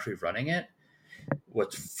they're actually running it.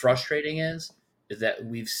 What's frustrating is that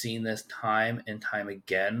we've seen this time and time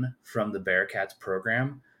again from the Bearcats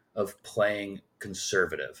program of playing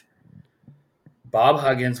conservative. Bob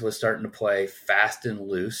Huggins was starting to play fast and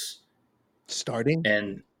loose, Starting?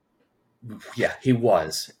 and yeah, he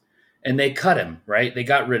was. And they cut him, right? They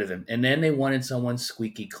got rid of him. And then they wanted someone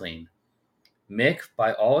squeaky clean. Mick,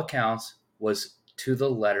 by all accounts, was to the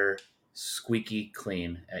letter squeaky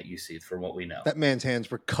clean at UC, from what we know. That man's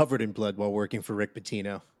hands were covered in blood while working for Rick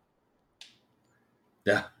Pitino.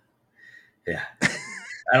 Yeah. Yeah.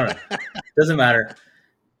 I don't know. Doesn't matter.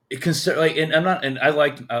 And I'm not, and I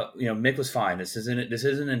liked, Mick was fine. This isn't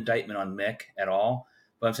an indictment on Mick at all.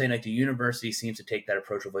 But I'm saying, like, the university seems to take that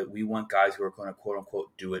approach of, like, we want guys who are going to quote unquote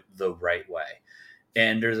do it the right way.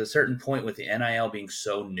 And there's a certain point with the NIL being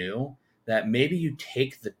so new that maybe you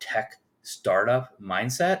take the tech startup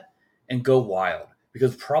mindset and go wild,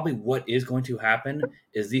 because probably what is going to happen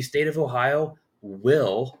is the state of Ohio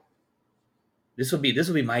will. This will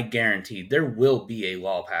be my guarantee. There will be a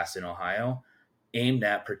law passed in Ohio aimed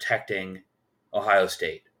at protecting Ohio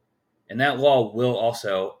State. And that law will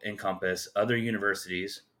also encompass other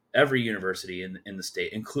universities, every university in the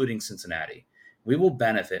state, including Cincinnati. We will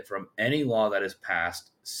benefit from any law that is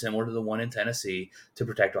passed similar to the one in Tennessee to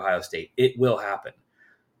protect Ohio State. It will happen.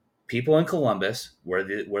 People in Columbus, where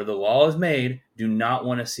the law is made, do not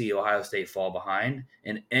want to see Ohio State fall behind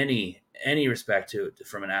in any respect to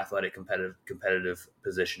from an athletic competitive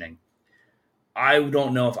positioning. I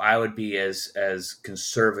don't know if I would be as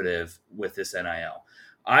conservative with this NIL.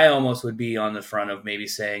 I almost would be on the front of maybe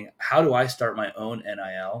saying, how do I start my own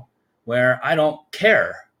NIL where I don't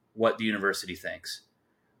care what the university thinks,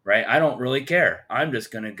 right? I don't really care. I'm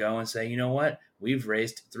just going to go and say, you know what? We've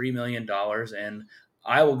raised $3 million, and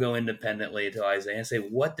I will go independently to Isaiah and say,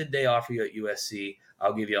 what did they offer you at USC?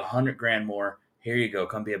 I'll give you $100,000 more. Here you go.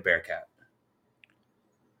 Come be a Bearcat.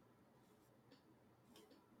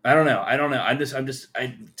 I don't know.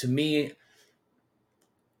 To me,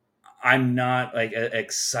 I'm not like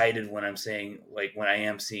excited when I'm saying, like, when I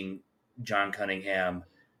am seeing John Cunningham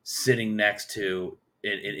sitting next to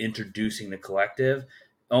in introducing the collective,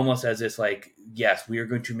 almost as it's like, yes, we are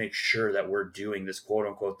going to make sure that we're doing this quote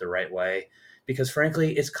unquote the right way, because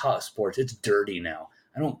frankly, it's college sports. It's dirty now.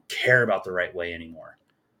 I don't care about the right way anymore.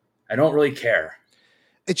 I don't really care.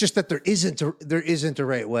 It's just that there isn't a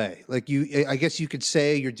right way. Like I guess you could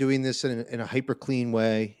say you're doing this in a hyper clean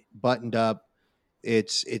way, buttoned up.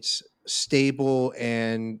 It's stable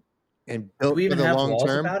and Do built we for even the have long laws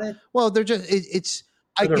term. about it? Well, they're just it's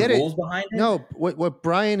I Are there get it. rules behind it? No, what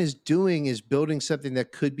Brian is doing is building something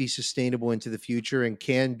that could be sustainable into the future and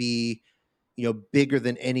can be, bigger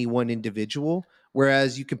than any one individual.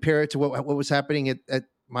 Whereas you compare it to what was happening at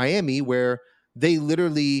Miami, where they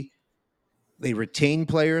literally they retain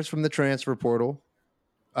players from the transfer portal.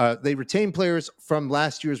 They retain players from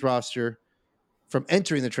last year's roster from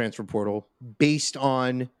entering the transfer portal based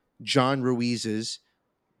on John Ruiz's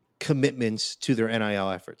commitments to their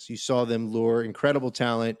NIL efforts. You saw them lure incredible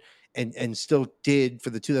talent and still did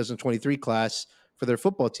for the 2023 class for their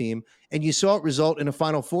football team. And you saw it result in a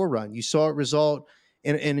Final Four run. You saw it result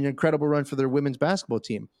in an incredible run for their women's basketball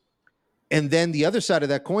team. And then the other side of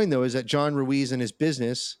that coin, though, is that John Ruiz and his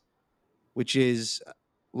business, which is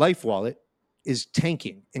Life Wallet, is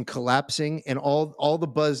tanking and collapsing. And all the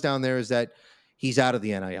buzz down there is that he's out of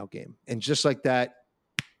the NIL game. And just like that,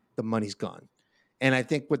 the money's gone. And I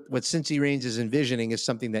think what Cincy Reigns is envisioning is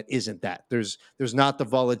something that isn't that. There's not the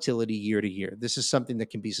volatility year to year. This is something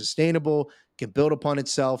that can be sustainable, can build upon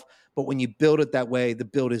itself. But when you build it that way, the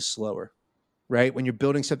build is slower, right? When you're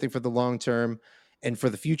building something for the long term and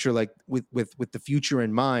for the future, like with the future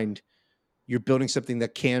in mind, you're building something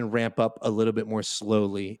that can ramp up a little bit more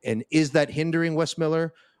slowly. And is that hindering Wes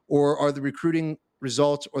Miller, or are the recruiting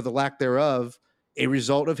results or the lack thereof a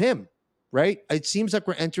result of him? Right? It seems like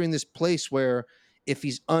we're entering this place where if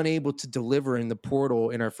he's unable to deliver in the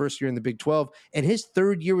portal in our first year in the Big 12 and his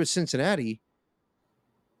third year with Cincinnati,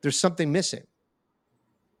 there's something missing.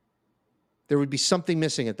 There would be something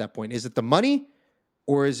missing at that point. Is it the money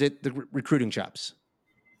or is it the recruiting chops?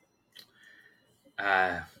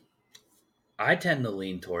 Uh, I tend to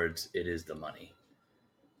lean towards it is the money.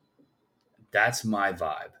 That's my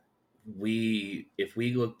vibe. If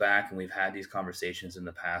we look back and we've had these conversations in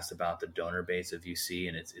the past about the donor base of UC,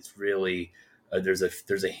 and it's really there's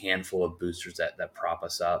a handful of boosters that prop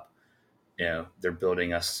us up. They're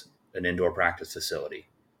building us an indoor practice facility.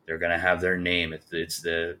 They're going to have their name. It's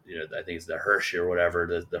the I think it's the Hirsch or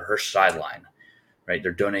whatever, the Hirsch sideline, right?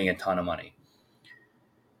 They're donating a ton of money.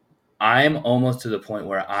 I'm almost to the point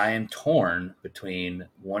where I am torn between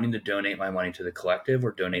wanting to donate my money to the collective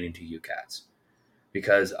or donating to UCATs,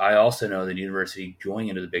 because I also know that university going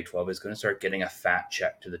into the Big 12 is going to start getting a fat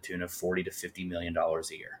check to the tune of $40 to $50 million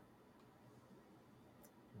a year.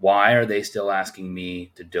 Why are they still asking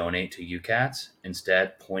me to donate to UCATs,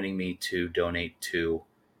 instead pointing me to donate to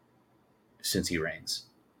Cincy Reigns?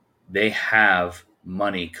 They have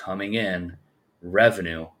money coming in,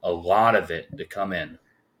 revenue, a lot of it to come in.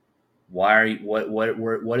 Why are you,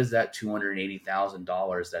 what is that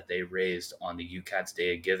 $280,000 that they raised on the UCAT's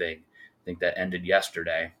Day of Giving? I think that ended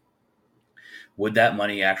yesterday. Would that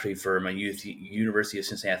money actually, from a University of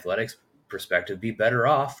Cincinnati athletics perspective, be better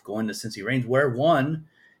off going to Cincy Reigns, where one,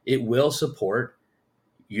 it will support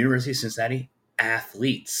University of Cincinnati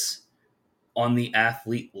athletes on the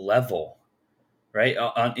athlete level, right?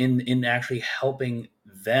 In actually helping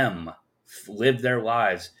them live their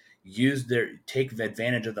lives, take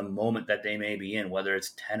advantage of the moment that they may be in, whether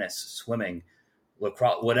it's tennis, swimming,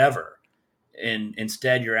 lacrosse, whatever. And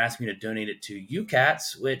instead, you're asking me to donate it to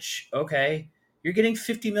UCATs, which, okay, you're getting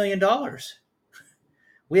 $50 million.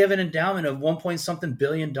 We have an endowment of 1 something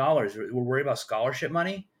billion dollars. We're worried about scholarship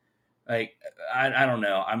money. Like, I don't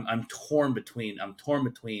know. I'm torn between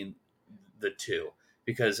the two,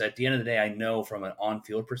 because at the end of the day, I know from an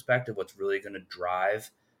on-field perspective, what's really going to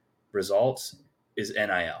drive results is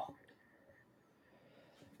NIL.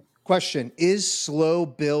 Question: is slow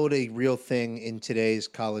build a real thing in today's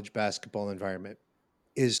college basketball environment?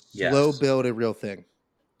 Is slow Yes, build a real thing?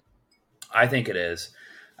 I think it is.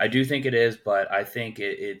 I do think it is, but I think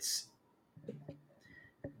it's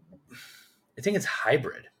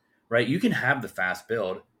hybrid, right? You can have the fast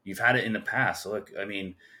build. You've had it in the past. So look, I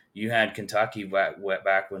mean, you had Kentucky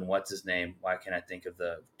back when, what's his name? Why can't I think of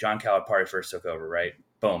the John Calipari first took over, right?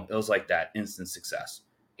 Boom. It was like that, instant success.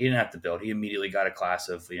 He didn't have to build. He immediately got a class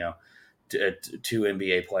of, two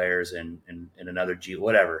NBA players and another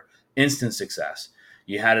whatever. Instant success.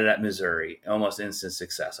 You had it at Missouri, almost instant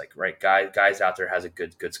success. Like, right, guys out there has a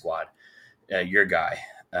good squad. Your guy,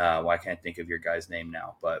 why can't I think of your guy's name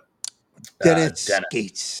now? But Dennis Dennis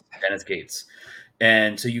Gates. Dennis Gates.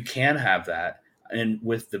 And so you can have that. And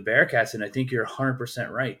with the Bearcats, and I think you're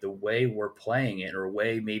 100% right. The way we're playing it, or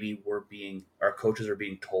way maybe our coaches are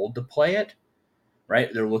being told to play it,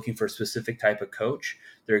 right? They're looking for a specific type of coach.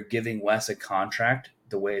 They're giving Wes a contract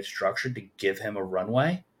the way it's structured to give him a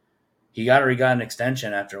runway. He got an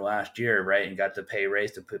extension after last year, right, and got the pay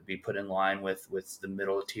raise to be put in line with the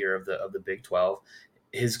middle tier of the Big 12.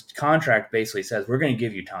 His contract basically says we're going to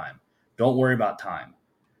give you time. Don't worry about time.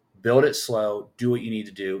 Build it slow. Do what you need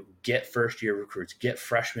to do. Get first year recruits. Get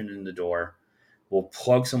freshmen in the door. We'll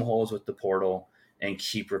plug some holes with the portal and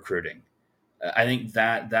keep recruiting. I think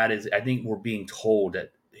that is. I think we're being told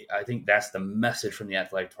that. I think that's the message from the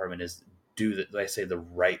athletic department is do the, like I say, the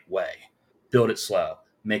right way. Build it slow.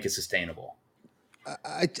 Make it sustainable.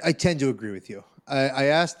 I tend to agree with you. I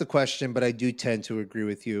asked the question, but I do tend to agree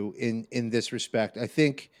with you in this respect. I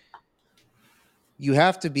think you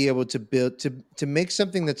have to be able to build to make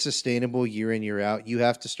something that's sustainable year in year out. You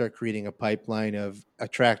have to start creating a pipeline of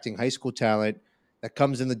attracting high school talent that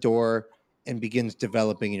comes in the door and begins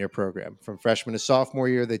developing in your program. From freshman to sophomore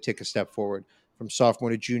year, they take a step forward. From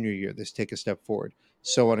sophomore to junior year, they take a step forward,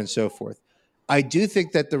 so on and so forth. I do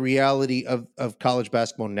think that the reality of college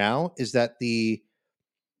basketball now is that the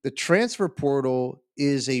transfer portal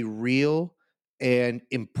is a real and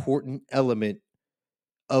important element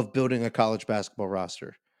of building a college basketball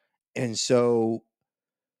roster. And so,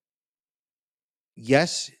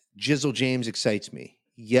 yes, Jizzle James excites me.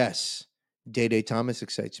 Yes, Day Day Thomas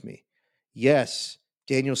excites me. Yes,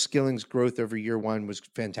 Daniel Skilling's growth over year one was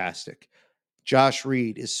fantastic. Josh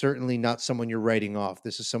Reed is certainly not someone you're writing off.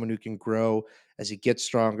 This is someone who can grow as he gets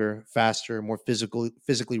stronger, faster, more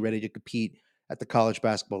physically ready to compete at the college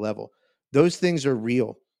basketball level. Those things are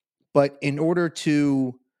real. But in order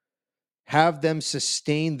to have them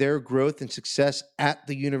sustain their growth and success at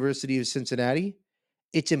the University of Cincinnati,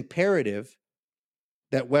 it's imperative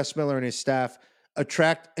that Wes Miller and his staff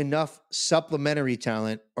attract enough supplementary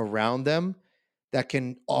talent around them that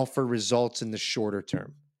can offer results in the shorter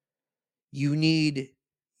term. You need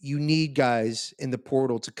you need guys in the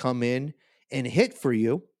portal to come in and hit for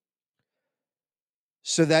you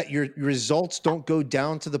so that your results don't go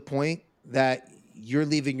down to the point that you're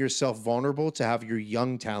leaving yourself vulnerable to have your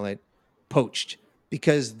young talent poached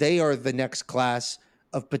because they are the next class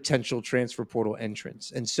of potential transfer portal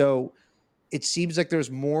entrants. And so it seems like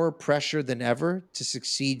there's more pressure than ever to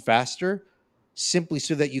succeed faster simply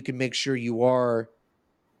so that you can make sure you are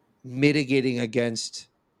mitigating against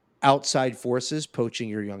outside forces poaching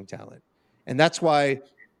your young talent. And that's why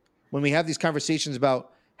when we have these conversations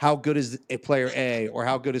about how good is a player A or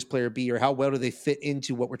how good is player B or how well do they fit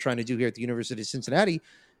into what we're trying to do here at the University of Cincinnati,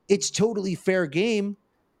 it's totally fair game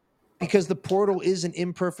because the portal is an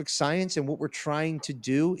imperfect science. And what we're trying to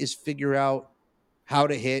do is figure out how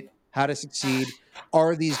to hit, how to succeed.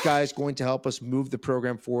 Are these guys going to help us move the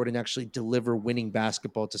program forward and actually deliver winning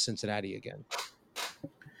basketball to Cincinnati again?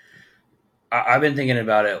 I've been thinking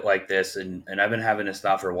about it like this, and I've been having this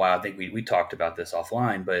thought for a while. I think we talked about this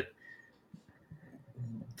offline, but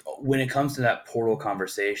when it comes to that portal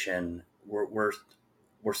conversation,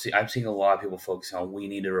 I'm seeing a lot of people focusing on we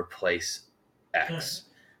need to replace X,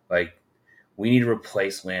 like we need to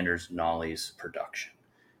replace Landers Nolly's production.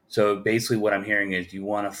 So basically, what I'm hearing is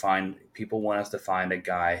people want us to find a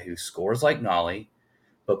guy who scores like Nolly,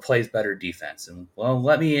 but plays better defense. And well,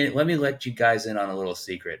 let you guys in on a little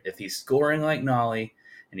secret. If he's scoring like Nolly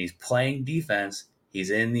and he's playing defense,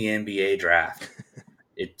 he's in the NBA draft.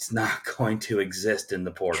 It's not going to exist in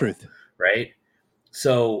the portal, Truth. right?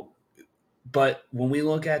 So, but when we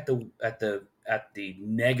look at the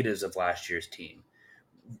negatives of last year's team,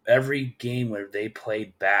 every game where they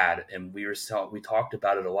played bad, and we talked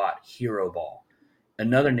about it a lot, hero ball.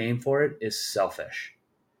 Another name for it is selfish.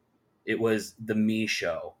 It was the me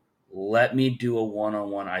show. Let me do a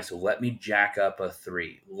one-on-one ISO. Let me jack up a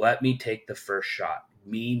three. Let me take the first shot.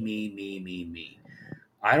 Me, me, me, me, me.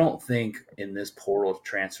 I don't think in this portal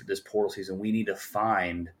season, we need to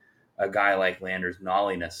find a guy like Landers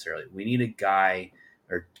Nolly necessarily. We need a guy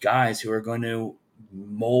or guys who are going to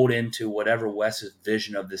mold into whatever Wes's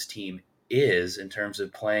vision of this team is in terms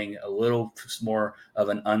of playing a little more of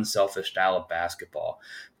an unselfish style of basketball.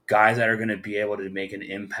 Guys that are going to be able to make an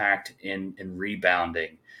impact in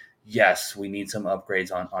rebounding. Yes, we need some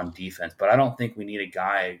upgrades on defense, but I don't think we need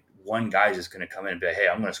one guy's just going to come in and be like, hey,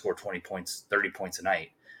 I'm going to score 20 points, 30 points a night,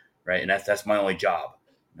 right? And that's my only job.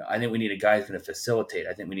 No, I think we need a guy who's going to facilitate.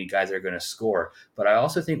 I think we need guys that are going to score. But I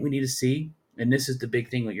also think we need to see, and this is the big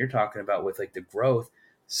thing that you're talking about with like the growth,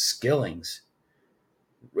 Skillings.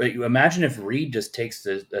 Right? You imagine if Reed just takes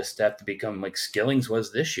the step to become like Skillings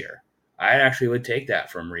was this year. I actually would take that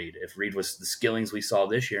from Reed if Reed was the Skillings we saw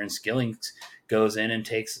this year, and Skillings goes in and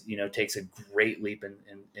takes a great leap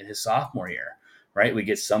in his sophomore year. Right, we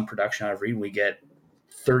get some production out of Reed. We get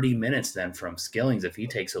 30 minutes then from Skillings if he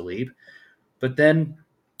takes a leap. But then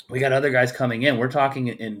we got other guys coming in. We're talking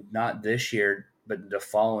in not this year, but the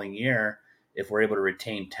following year. If we're able to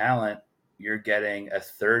retain talent, you're getting a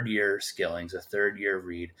third year Skillings, a third year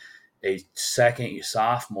Reed, a second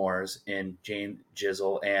sophomores in James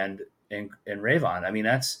Jizzle and Rayvon. I mean,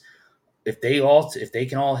 that's if they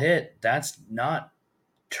can all hit, that's not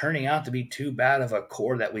turning out to be too bad of a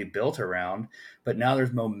core that we built around. But now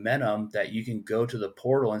there's momentum that you can go to the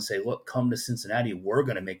portal and say, look, come to Cincinnati. We're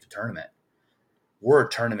going to make the tournament. We're a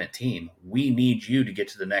tournament team. We need you to get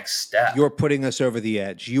to the next step. You're putting us over the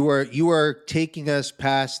edge. You are taking us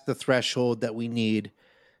past the threshold that we need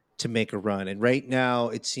to make a run. And right now,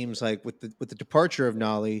 it seems like with the departure of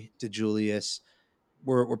Nolly to Julius,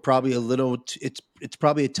 we're probably a little. It's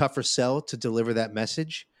probably a tougher sell to deliver that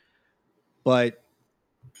message, but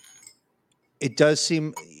it does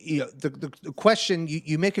seem, the question,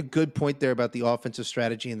 you make a good point there about the offensive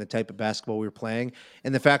strategy and the type of basketball we're playing,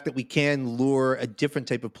 and the fact that we can lure a different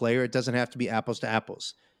type of player. It doesn't have to be apples to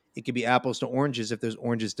apples. It could be apples to oranges if those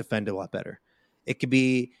oranges defend a lot better. It could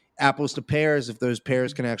be apples to pears if those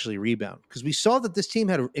pears can actually rebound, because we saw that this team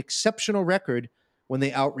had an exceptional record when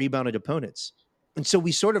they out rebounded opponents, and so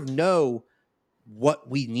we sort of know what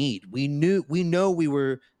we need. We know we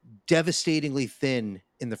were devastatingly thin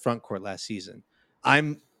in the front court last season.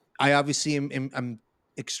 I obviously I'm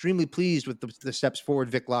extremely pleased with the steps forward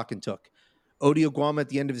Vic Locken took. Odi Oguama at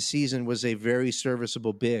the end of the season was a very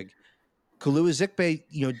serviceable big. Kalua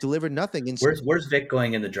Zikpe, delivered nothing. And Where's Vic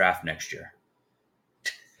going in the draft next year?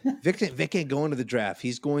 Vic ain't going to the draft.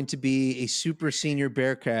 He's going to be a super senior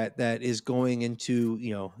Bearcat that is going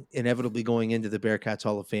into, inevitably going into the Bearcats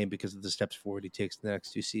Hall of Fame because of the steps forward he takes the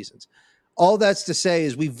next 2 seasons. All that's to say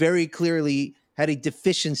is we very clearly had a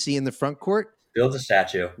deficiency in the front court. Build a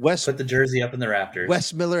statue. Wes Put the jersey up in the rafters.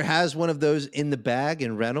 Wes Miller has one of those in the bag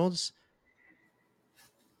in Reynolds.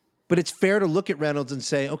 But it's fair to look at Reynolds and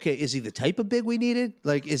say, okay, is he the type of big we needed?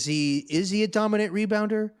 Like, is he a dominant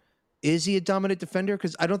rebounder? Is he a dominant defender?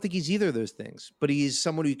 Because I don't think he's either of those things. But he's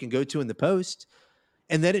someone who you can go to in the post.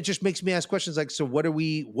 And then it just makes me ask questions like, so what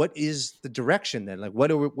is the direction then? Like,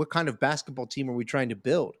 what kind of basketball team are we trying to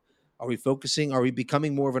build? Are we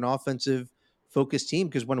becoming more of an offensive focused team?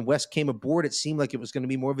 Because when West came aboard, it seemed like it was going to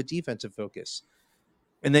be more of a defensive focus.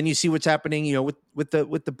 And then you see what's happening, with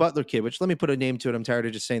the Butler kid, which, let me put a name to it. I'm tired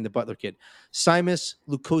of just saying the Butler kid. Simus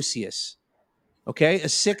Lukosius. Okay. A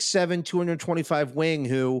 6'7", 225 wing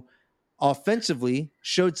who offensively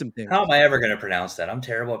showed some things. How am I ever going to pronounce that? I'm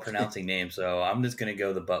terrible at pronouncing names, so I'm just going to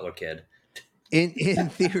go the Butler kid. In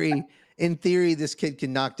theory, this kid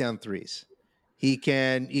can knock down threes. He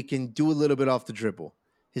can do a little bit off the dribble.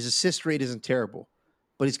 His assist rate isn't terrible,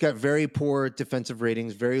 but he's got very poor defensive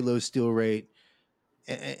ratings, very low steal rate.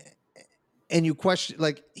 And you question,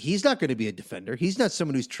 like, he's not going to be a defender. He's not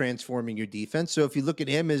someone who's transforming your defense. So if you look at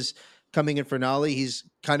him as coming in for Nolly, he's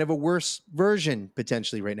kind of a worse version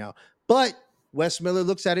potentially right now. But Wes Miller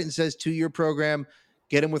looks at it and says, 2-year program,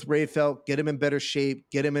 get him with Ray Felt, get him in better shape,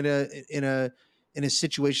 get him in a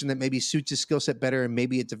situation that maybe suits his skill set better, and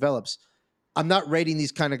maybe it develops. I'm not writing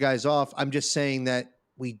these kind of guys off. I'm just saying that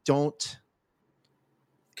we don't.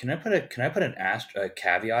 Can I put a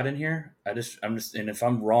caveat in here? I'm just, and if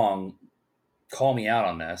I'm wrong, call me out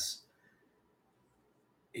on this.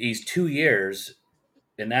 He's 2 years,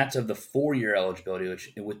 and that's of the 4-year eligibility,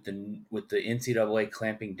 which with the NCAA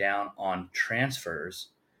clamping down on transfers,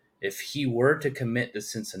 if he were to commit to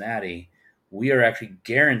Cincinnati, we are actually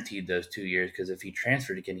guaranteed those 2 years, because if he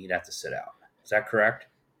transferred again, he'd have to sit out. Is that correct?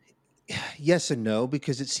 Yes and no,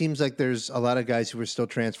 because it seems like there's a lot of guys who are still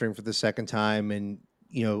transferring for the second time, and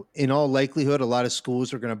in all likelihood, a lot of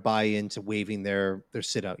schools are going to buy into waiving their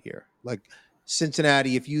sit out year. Like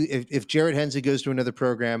Cincinnati, if Jared Hensley goes to another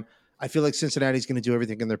program, I feel like Cincinnati's going to do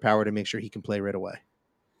everything in their power to make sure he can play right away.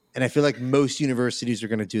 And I feel like most universities are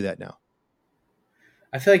going to do that now.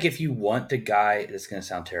 I feel like if you want the guy, it's going to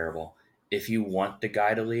sound terrible. If you want the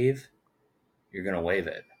guy to leave, you're going to waive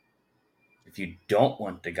it. If you don't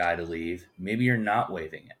want the guy to leave, maybe you're not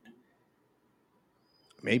waiving it.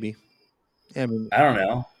 Maybe. Yeah, I don't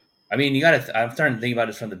know. I mean, you got to. I'm starting to think about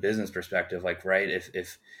it from the business perspective. Like, right?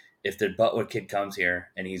 If the Butler kid comes here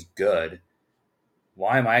and he's good,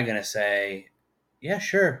 why am I going to say, yeah,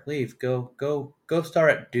 sure, leave, go star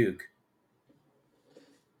at Duke?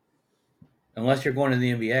 Unless you're going to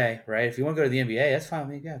the NBA, right? If you want to go to the NBA, that's fine. I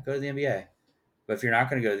mean, yeah, go to the NBA. But if you're not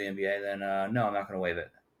going to go to the NBA, then no, I'm not going to waive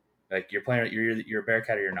it. Like, you're playing, you're a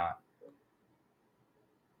Bearcat or you're not.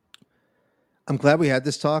 I'm glad we had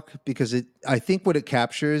this talk because I think what it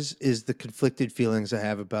captures is the conflicted feelings I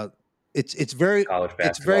have about it's very College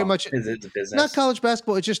it's very basketball much is it a not business? college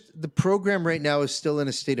basketball. It's just the program right now is still in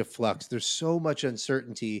a state of flux. There's so much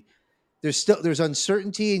uncertainty. There's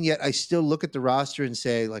uncertainty, and yet I still look at the roster and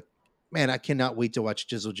say, like, man, I cannot wait to watch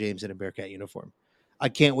Jizzle James in a Bearcat uniform. I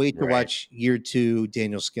can't wait to Right. watch year two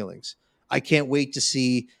Daniel Skillings. I can't wait to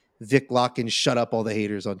see Vic Locken shut up all the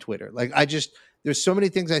haters on Twitter. Like I just there's so many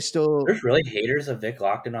things I still There's really haters of Vic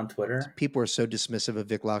Lockton on Twitter. people are so dismissive of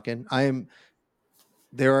Vic Locken. I am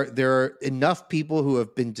there are enough people who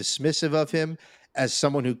have been dismissive of him as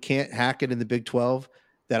someone who can't hack it in the Big 12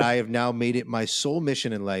 that I have now made it my sole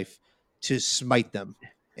mission in life to smite them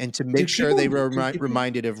and to Do make sure people they were do people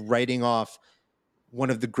reminded of writing off one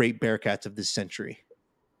of the great Bearcats of this century.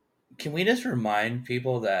 can we just remind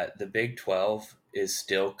people that the Big 12 is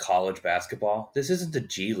still college basketball? This isn't the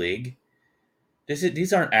G League.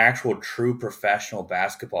 These aren't actual true professional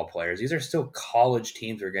basketball players. These are still college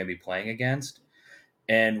teams we're going to be playing against.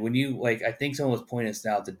 And when you like, I think someone was pointing this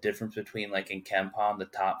out the difference between like in KenPom the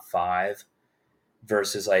top five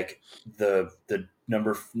versus like the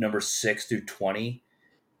number 6 through 20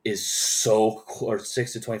 is or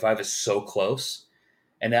 6 to 25 is so close,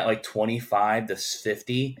 and that like 25 to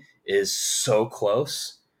 50 is so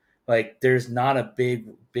close. Like there's not a big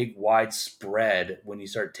wide spread when you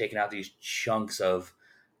start taking out these chunks of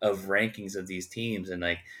rankings of these teams, and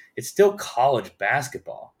like it's still college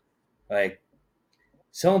basketball. Like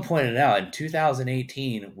someone pointed out in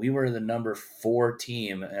 2018, we were the number 4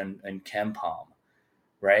 team in KenPom,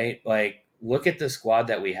 right? Like, look at the squad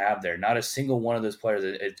that we have there. Not a single one of those players.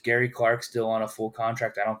 Is Gary Clark still on a full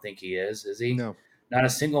contract? I don't think he is. Is he? No. Not a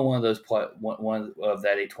single one of those one of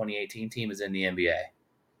that 2018 team is in the NBA.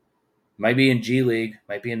 Might be in G League,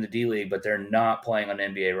 might be in the D League, but they're not playing on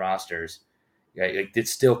NBA rosters. Yeah,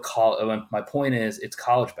 it's still my point is, it's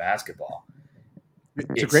college basketball.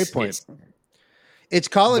 It's a great It's point. it's It's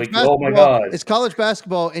college like, oh my basketball. god, It's college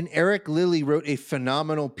basketball. And Eric Lilly wrote a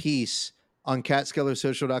phenomenal piece on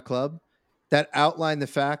catskellersocial.club that outlined the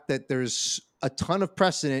fact that there's a ton of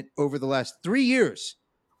precedent over the last 3 years.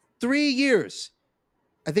 3 years.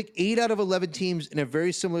 I think 8 out of 11 teams in a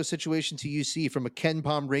very similar situation to UC from a Ken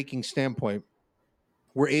Palm ranking standpoint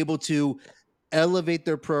were able to elevate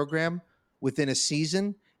their program within a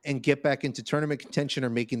season and get back into tournament contention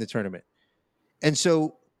or making the tournament. And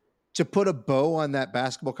so to put a bow on that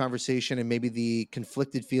basketball conversation and maybe the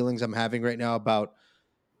conflicted feelings I'm having right now about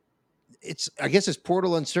I guess it's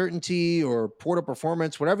portal uncertainty or portal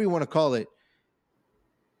performance, whatever you want to call it,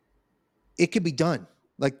 it could be done.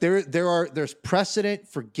 Like there's precedent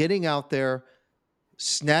for getting out there,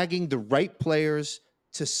 snagging the right players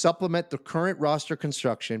to supplement the current roster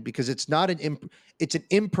construction because it's an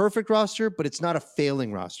imperfect roster, but it's not a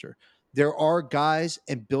failing roster. There are guys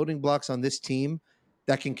and building blocks on this team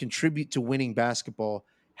that can contribute to winning basketball.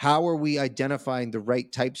 How are we identifying the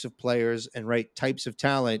right types of players and right types of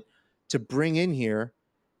talent to bring in here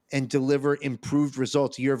and deliver improved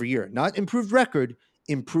results year over year? Not improved record,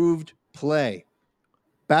 improved play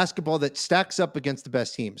basketball that stacks up against the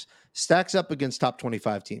best teams, stacks up against top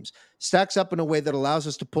 25 teams, stacks up in a way that allows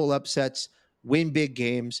us to pull upsets, win big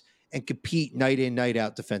games, and compete night in, night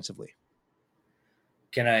out defensively.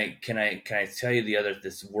 can I tell you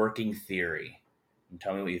this working theory and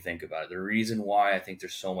tell me what you think about it? The reason why I think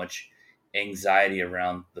there's so much anxiety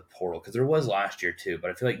around the portal, because there was last year too, but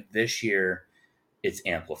I feel like this year it's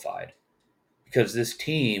amplified because this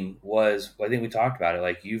team was, I think we talked about it,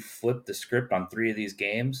 like you flipped the script on 3 of these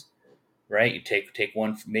games, right? You take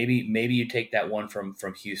one, maybe you take that one from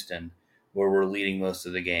Houston where we're leading most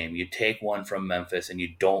of the game. You take one from Memphis and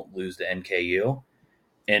you don't lose to NKU,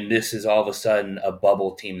 and this is all of a sudden a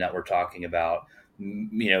bubble team that we're talking about.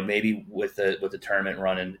 Maybe with the tournament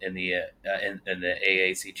run in the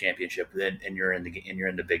AAC championship, and you're in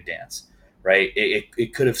the big dance, right?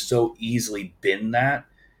 It could have so easily been that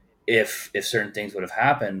if certain things would have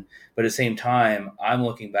happened, but at the same time, I'm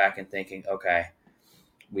looking back and thinking, okay,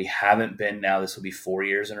 we haven't been, now this will be 4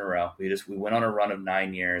 years in a row. We went on a run of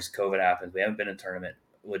 9 years. COVID happens. We haven't been in a tournament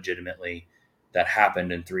legitimately. That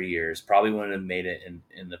happened in 3 years. Probably wouldn't have made it in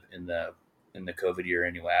the COVID year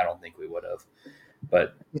anyway. I don't think we would have.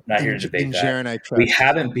 But not here to In debate that. Jaron, I We trust.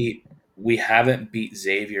 haven't beat we haven't beat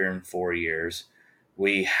Xavier in 4 years.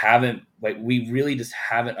 We really just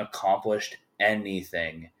haven't accomplished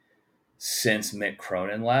anything since Mick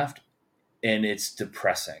Cronin left, and it's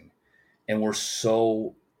depressing. And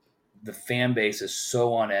the fan base is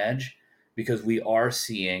so on edge because we are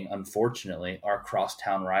seeing, unfortunately, our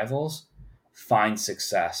crosstown rivals find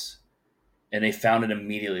success. and they found it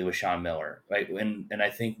immediately with Sean Miller, right? And I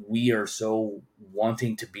think we are so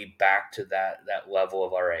wanting to be back to that level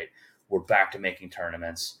of, all right, we're back to making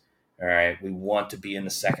tournaments. All right, we want to be in the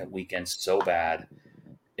second weekend so bad,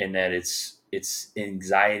 and that it's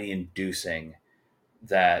anxiety inducing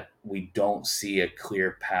that we don't see a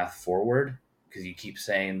clear path forward because you keep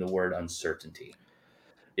saying the word uncertainty.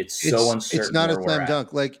 It's so It's uncertain not a where we're slam at.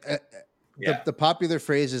 dunk. Like Yeah. the popular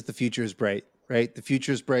phrase is the future is bright, right? The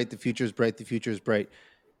future is bright. The future is bright. The future is bright.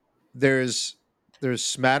 There's there's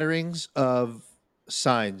smatterings of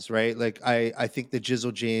signs, right? Like I think the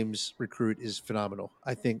Jizzle James recruit is phenomenal.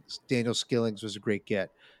 I think Daniel Skillings was a great get.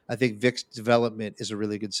 I think Vic's development is a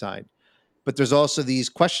really good sign. But there's also these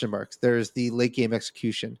question marks. There's the late game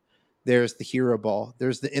execution. There's the hero ball.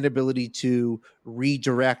 There's the inability to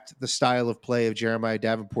redirect the style of play of Jeremiah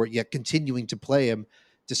Davenport, yet continuing to play him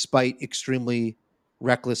despite extremely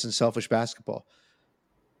reckless and selfish basketball.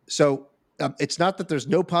 So it's not that there's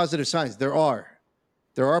no positive signs. There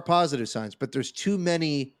are positive signs, but there's too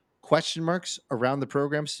many question marks around the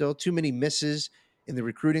program still. Too many misses in the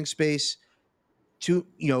recruiting space. Too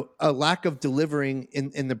a lack of delivering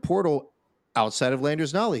in the portal outside of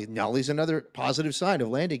Landers Nolly. Nolly's another positive sign of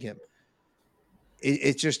landing him.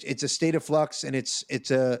 It's just it's a state of flux, and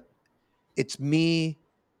it's me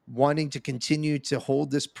wanting to continue to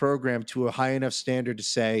hold this program to a high enough standard to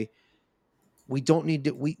say we don't need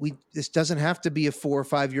to we this doesn't have to be a 4 or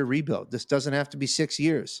 5 year rebuild. This doesn't have to be 6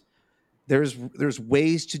 years. There's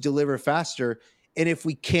ways to deliver faster. And if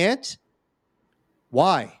we can't,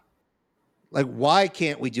 why? Like, why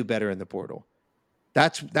can't we do better in the portal?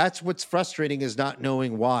 That's what's frustrating, is not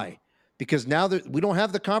knowing why. Because now that we don't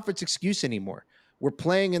have the conference excuse anymore. We're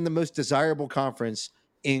playing in the most desirable conference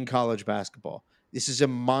in college basketball. This is a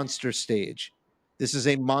monster stage. This is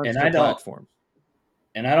a And monster I don't platform.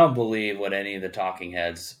 and I don't believe what any of the talking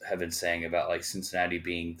heads have been saying about like Cincinnati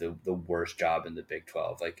being the worst job in the Big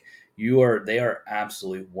 12. Like they are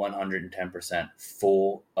absolutely 110%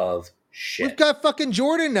 full of We've shit. got fucking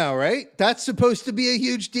Jordan now, right? That's supposed to be a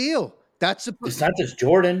huge deal. That's It's supposed not just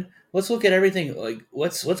Jordan. Let's look at everything. Like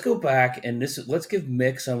let's go back and let's give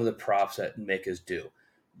Mick some of the props that Mick is due.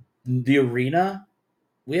 The arena,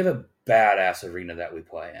 we have a badass arena that we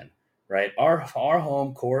play in, right? Our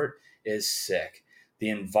home court is sick. The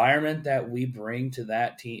environment that we bring to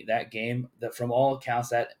that game, that from all accounts,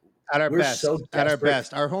 that at our we're so best. At our desperate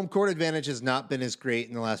best. Our home court advantage has not been as great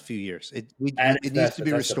in the last few years. at its It needs best, to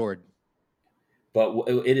be restored.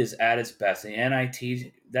 it is at its best. The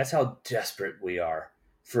NIT, that's how desperate we are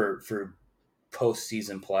for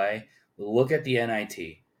postseason play. Look at the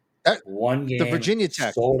NIT. That, One the game, Virginia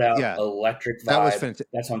Tech, sold out, yeah, electric that was vibe. fantastic.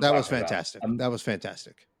 That's what I'm That was talking about. fantastic. That was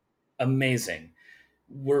fantastic. Amazing.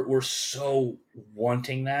 We're so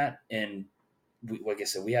wanting that, and like I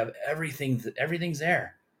said, we have everything. Everything's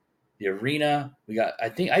there. The arena, we got. I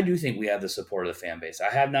do think we have the support of the fan base.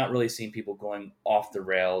 I have not really seen people going off the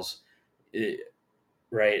rails.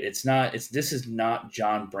 Right? It's not. It's This is not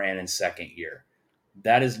John Brannon's second year.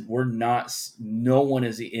 That is, we're not. No one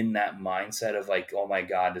is in that mindset of like, oh my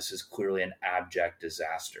god, this is clearly an abject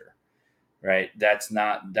disaster. Right? That's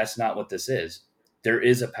not what this is. There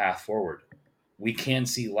is a path forward. We can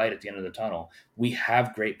see light at the end of the tunnel. We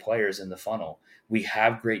have great players in the funnel. We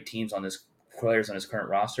have great teams on this players on his current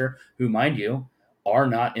roster who, mind you, are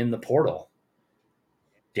not in the portal.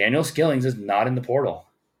 Daniel Skillings is not in the portal.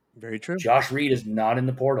 Very true. Josh Reed is not in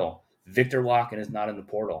the portal. Victor Locken is not in the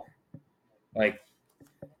portal. Like,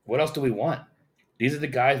 what else do we want? These are the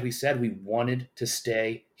guys we said we wanted to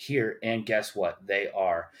stay here, and guess what? They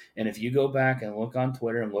are. And if you go back and look on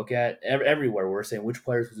Twitter and look at everywhere, we're saying which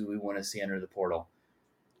players do we want to see enter the portal?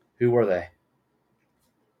 Who were they?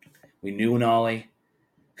 We knew Nolly.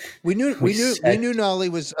 We We said knew Nolly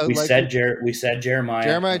was likely. we said Jeremiah,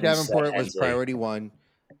 Jeremiah and we said Davenport was Hensley. priority one.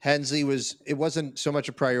 Hensley was. It wasn't so much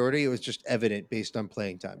a priority. It was just evident based on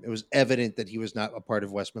playing time. It was evident that he was not a part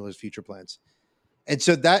of Wes Miller's future plans. And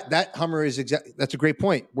so that Hummer is exactly. That's a great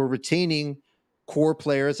point. We're retaining core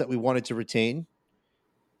players that we wanted to retain.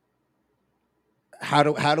 How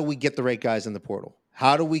do we get the right guys in the portal?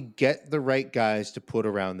 How do we get the right guys to put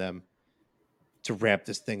around them to ramp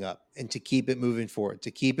this thing up and to keep it moving forward,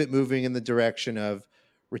 to keep it moving in the direction of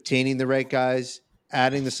retaining the right guys,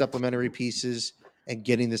 adding the supplementary pieces, and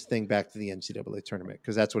getting this thing back to the NCAA tournament,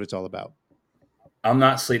 because that's what it's all about. I'm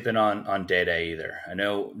not sleeping on Day either. I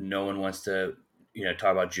know no one wants to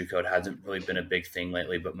talk about JUCO. It hasn't really been a big thing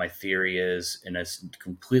lately, but my theory is, and it's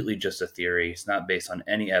completely just a theory. It's not based on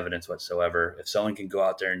any evidence whatsoever. If someone can go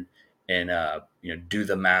out there and do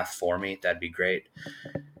the math for me, that'd be great.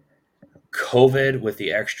 COVID with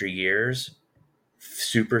the extra years,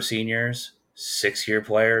 super seniors, 6-year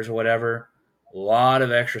players or whatever. A lot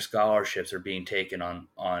of extra scholarships are being taken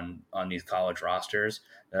on these college rosters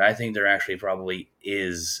that I think there actually probably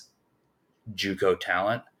is JUCO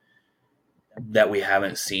talent that we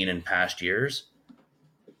haven't seen in past years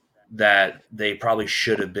that they probably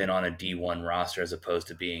should have been on a D1 roster as opposed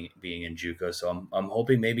to being in JUCO. So I'm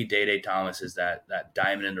hoping maybe Day Thomas is that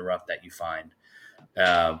diamond in the rough that you find.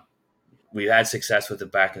 Uh, we had success with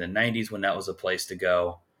it back in the '90s when that was a place to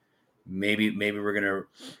go. Maybe we're gonna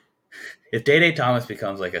if Day Thomas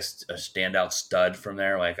becomes like a standout stud from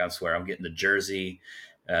there. Like I swear I'm getting the jersey.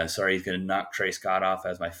 Sorry, he's gonna knock Trey Scott off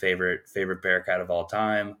as my favorite Bearcat of all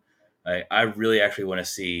time. I really actually want to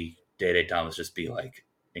see Day Thomas just be like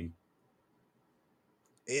in,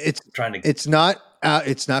 It's trying to it's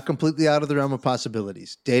not completely out of the realm of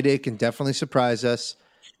possibilities. Day can definitely surprise us.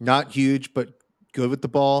 Not huge, but good with the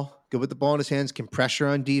ball. Good with the ball in his hands. Can pressure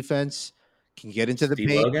on defense. Can get into the Steve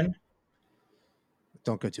paint. Logan.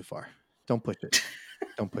 Don't go too far. Don't push it.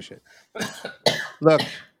 Don't push it. Look,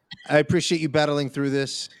 I appreciate you battling through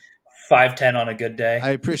this. 5'10" on a good day.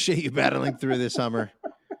 I appreciate you battling through this summer.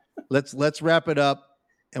 Let's wrap it up,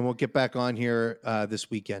 and we'll get back on here this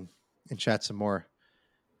weekend and chat some more.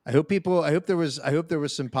 I hope there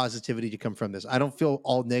was some positivity to come from this. I don't feel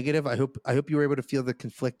all negative. I hope you were able to feel the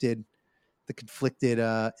conflicted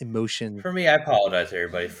emotion. For me, I apologize to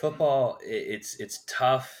everybody. Football, it's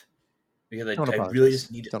tough because Don't I really apologize.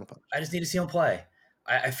 just need Don't apologize. I just need to see him play.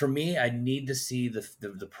 For me, I need to see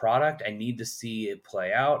the product. I need to see it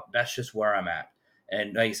play out. That's just where I'm at.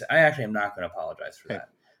 And like I said, I actually am not going to apologize for Okay. that.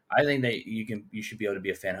 I think that you should be able to be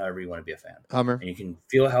a fan however you want to be a fan, Hummer, and you can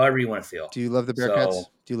feel however you want to feel. do you love the Bearcats? So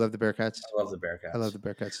Do you love the Bearcats? I love the I love Bearcats. the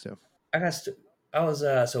Bearcats too. I got st- I was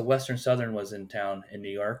so Western Southern was in town in New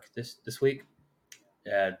York this week.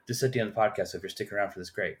 This is at the end of the podcast, so if you're sticking around for this,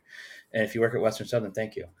 great. And if you work at Western Southern,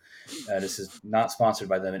 thank you. This is not sponsored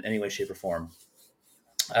by them in any way, shape, or form.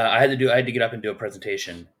 I had to get up and do a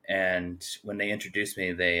presentation, and when they introduced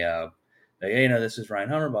me, they this is Ryan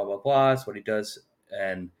Hummer, blah blah blah. That's what he does,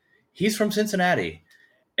 and he's from Cincinnati.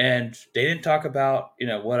 And they didn't talk about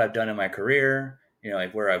what I've done in my career,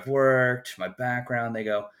 like where I've worked, my background. They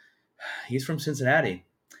go, he's from Cincinnati,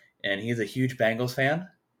 and he's a huge Bengals fan,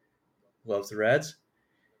 loves the Reds,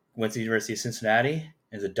 went to the University of Cincinnati,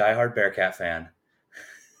 is a diehard Bearcat fan.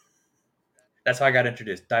 That's how I got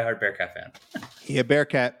introduced. Diehard Bearcat fan. He a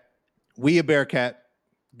Bearcat. We a Bearcat.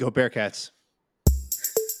 Go Bearcats.